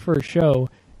midnight for a show.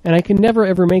 And I can never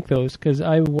ever make those because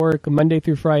I work Monday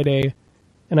through Friday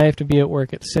and I have to be at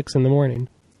work at 6 in the morning.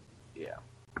 Yeah.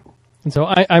 And so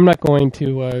I'm not going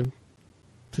to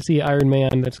see Iron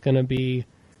Man. That's going to be,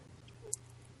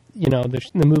 the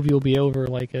movie will be over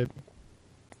like at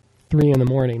 3 in the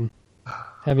morning,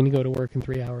 having to go to work in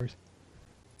 3 hours.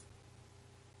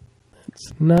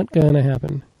 It's not going to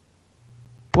happen.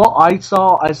 Well, I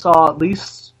saw at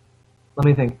least, let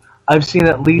me think, I've seen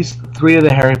at least 3 of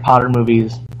the Harry Potter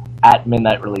movies at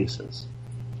midnight releases.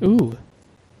 Ooh.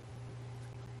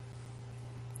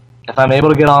 If I'm able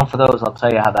to get on for those, I'll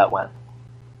tell you how that went.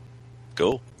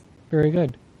 Cool. Very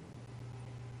good.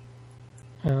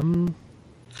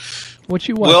 What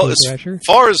you watching, Thrasher? As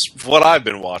far as what I've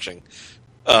been watching,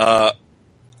 I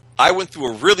went through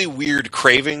a really weird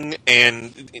craving,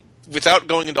 and without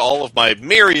going into all of my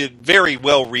myriad, very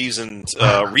well-reasoned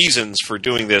reasons for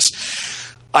doing this,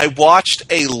 I watched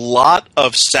a lot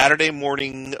of Saturday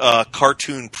morning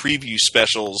cartoon preview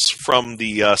specials from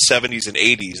the 70s and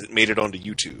 80s that made it onto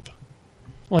YouTube.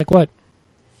 Like what?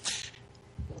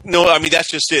 No, I mean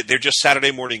that's just it. They're just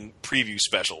Saturday morning preview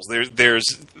specials. They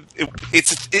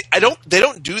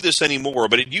don't do this anymore,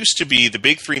 but it used to be the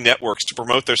big 3 networks to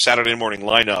promote their Saturday morning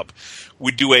lineup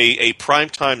would do a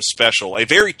primetime special, a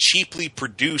very cheaply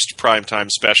produced primetime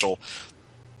special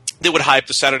they would hype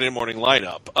the Saturday morning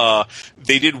lineup.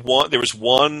 They did one. There was a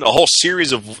whole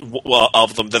series of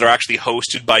them that are actually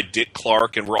hosted by Dick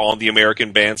Clark and were on the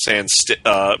American Bandstand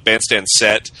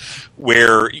set,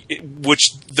 which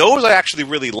those I actually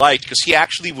really liked because he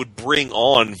actually would bring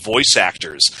on voice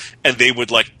actors and they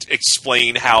would like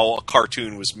explain how a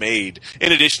cartoon was made,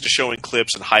 in addition to showing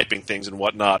clips and hyping things and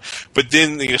whatnot. But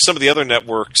then some of the other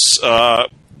networks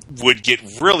would get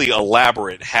really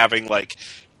elaborate, having like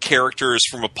characters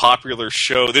from a popular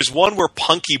show. There's one where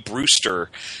Punky Brewster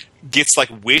gets like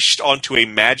wished onto a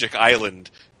magic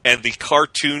island and the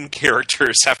cartoon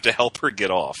characters have to help her get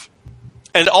off.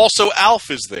 And also Alf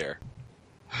is there.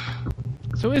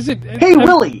 So is it... Hey,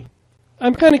 Willie!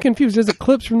 I'm kind of confused. Is it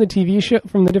clips from the TV show,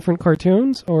 from the different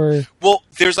cartoons, or... Well,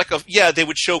 there's like they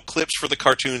would show clips for the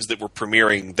cartoons that were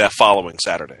premiering that following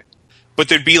Saturday. But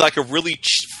there'd be like a really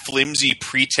flimsy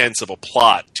pretense of a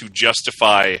plot to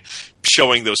justify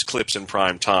showing those clips in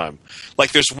prime time.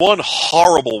 Like there's one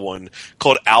horrible one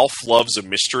called Alf Loves a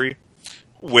Mystery,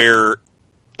 where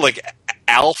like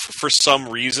Alf for some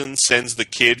reason sends the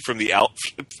kid from the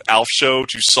Alf show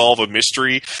to solve a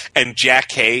mystery, and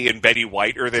Jack Hay and Betty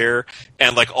White are there,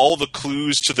 and like all the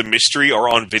clues to the mystery are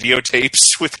on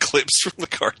videotapes with clips from the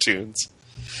cartoons.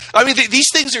 I mean, these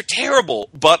things are terrible,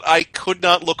 but I could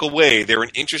not look away. They're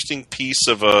an interesting piece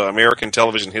of American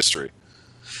television history.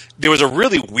 There was a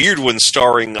really weird one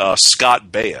starring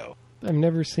Scott Baio. I've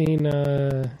never seen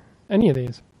any of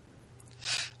these.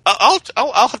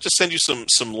 I'll have to send you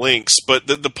some links, but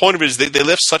the point of it is they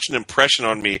left such an impression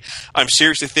on me. I'm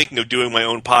seriously thinking of doing my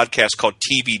own podcast called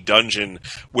TV Dungeon,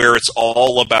 where it's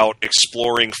all about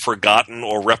exploring forgotten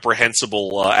or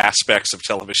reprehensible aspects of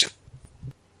television.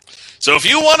 So if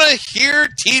you want to hear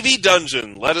TV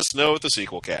Dungeon, let us know at the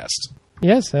Sequelcast.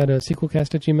 Yes, at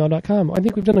sequelcast@gmail.com. I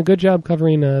think we've done a good job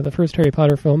covering the first Harry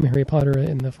Potter film, Harry Potter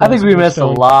and the Philosopher's I think we missed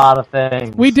Stone. a lot of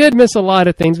things. We did miss a lot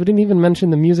of things. We didn't even mention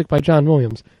the music by John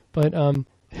Williams. But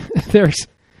there's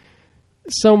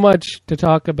so much to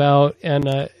talk about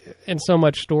and so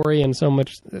much story and so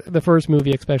much... The first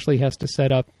movie especially has to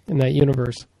set up in that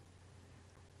universe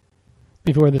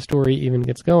before the story even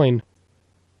gets going.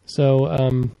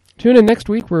 So... tune in next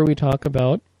week where we talk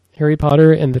about Harry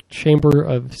Potter and the Chamber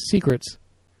of Secrets.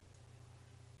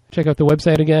 Check out the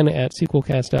website again at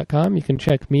sequelcast.com. You can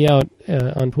check me out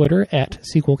on Twitter at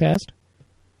sequelcast.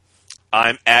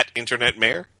 I'm at Internet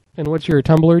Mayor. And what's your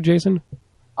Tumblr, Jason?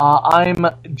 I'm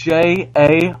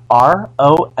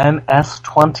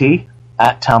JARONS20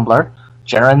 at Tumblr.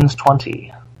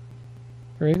 Jarons20.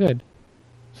 Very good.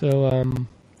 So,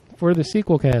 for the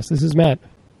Sequelcast, this is Matt.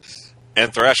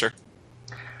 And Thrasher.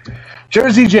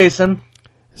 Jersey Jason.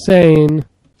 Saying...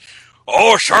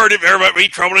 Oh, sorry if there might be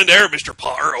trouble in there, Mr.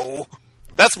 Potter. Oh,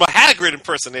 that's my Hagrid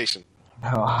impersonation.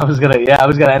 Oh, I was gonna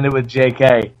end it with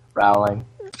JK Rowling.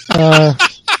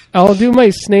 I'll do my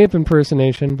Snape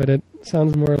impersonation, but it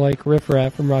sounds more like Riff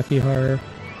Raff from Rocky Horror.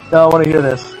 No, I want to hear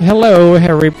this. Hello,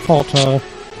 Harry Potter.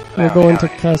 We're going to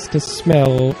cast a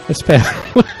spell. We're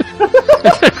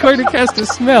going to cast a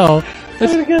smell.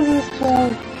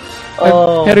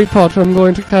 Oh. Harry Potter, I'm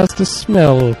going to cast a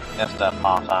smell. Mr.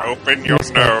 Potter. Open your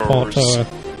Mr. nose. Potter.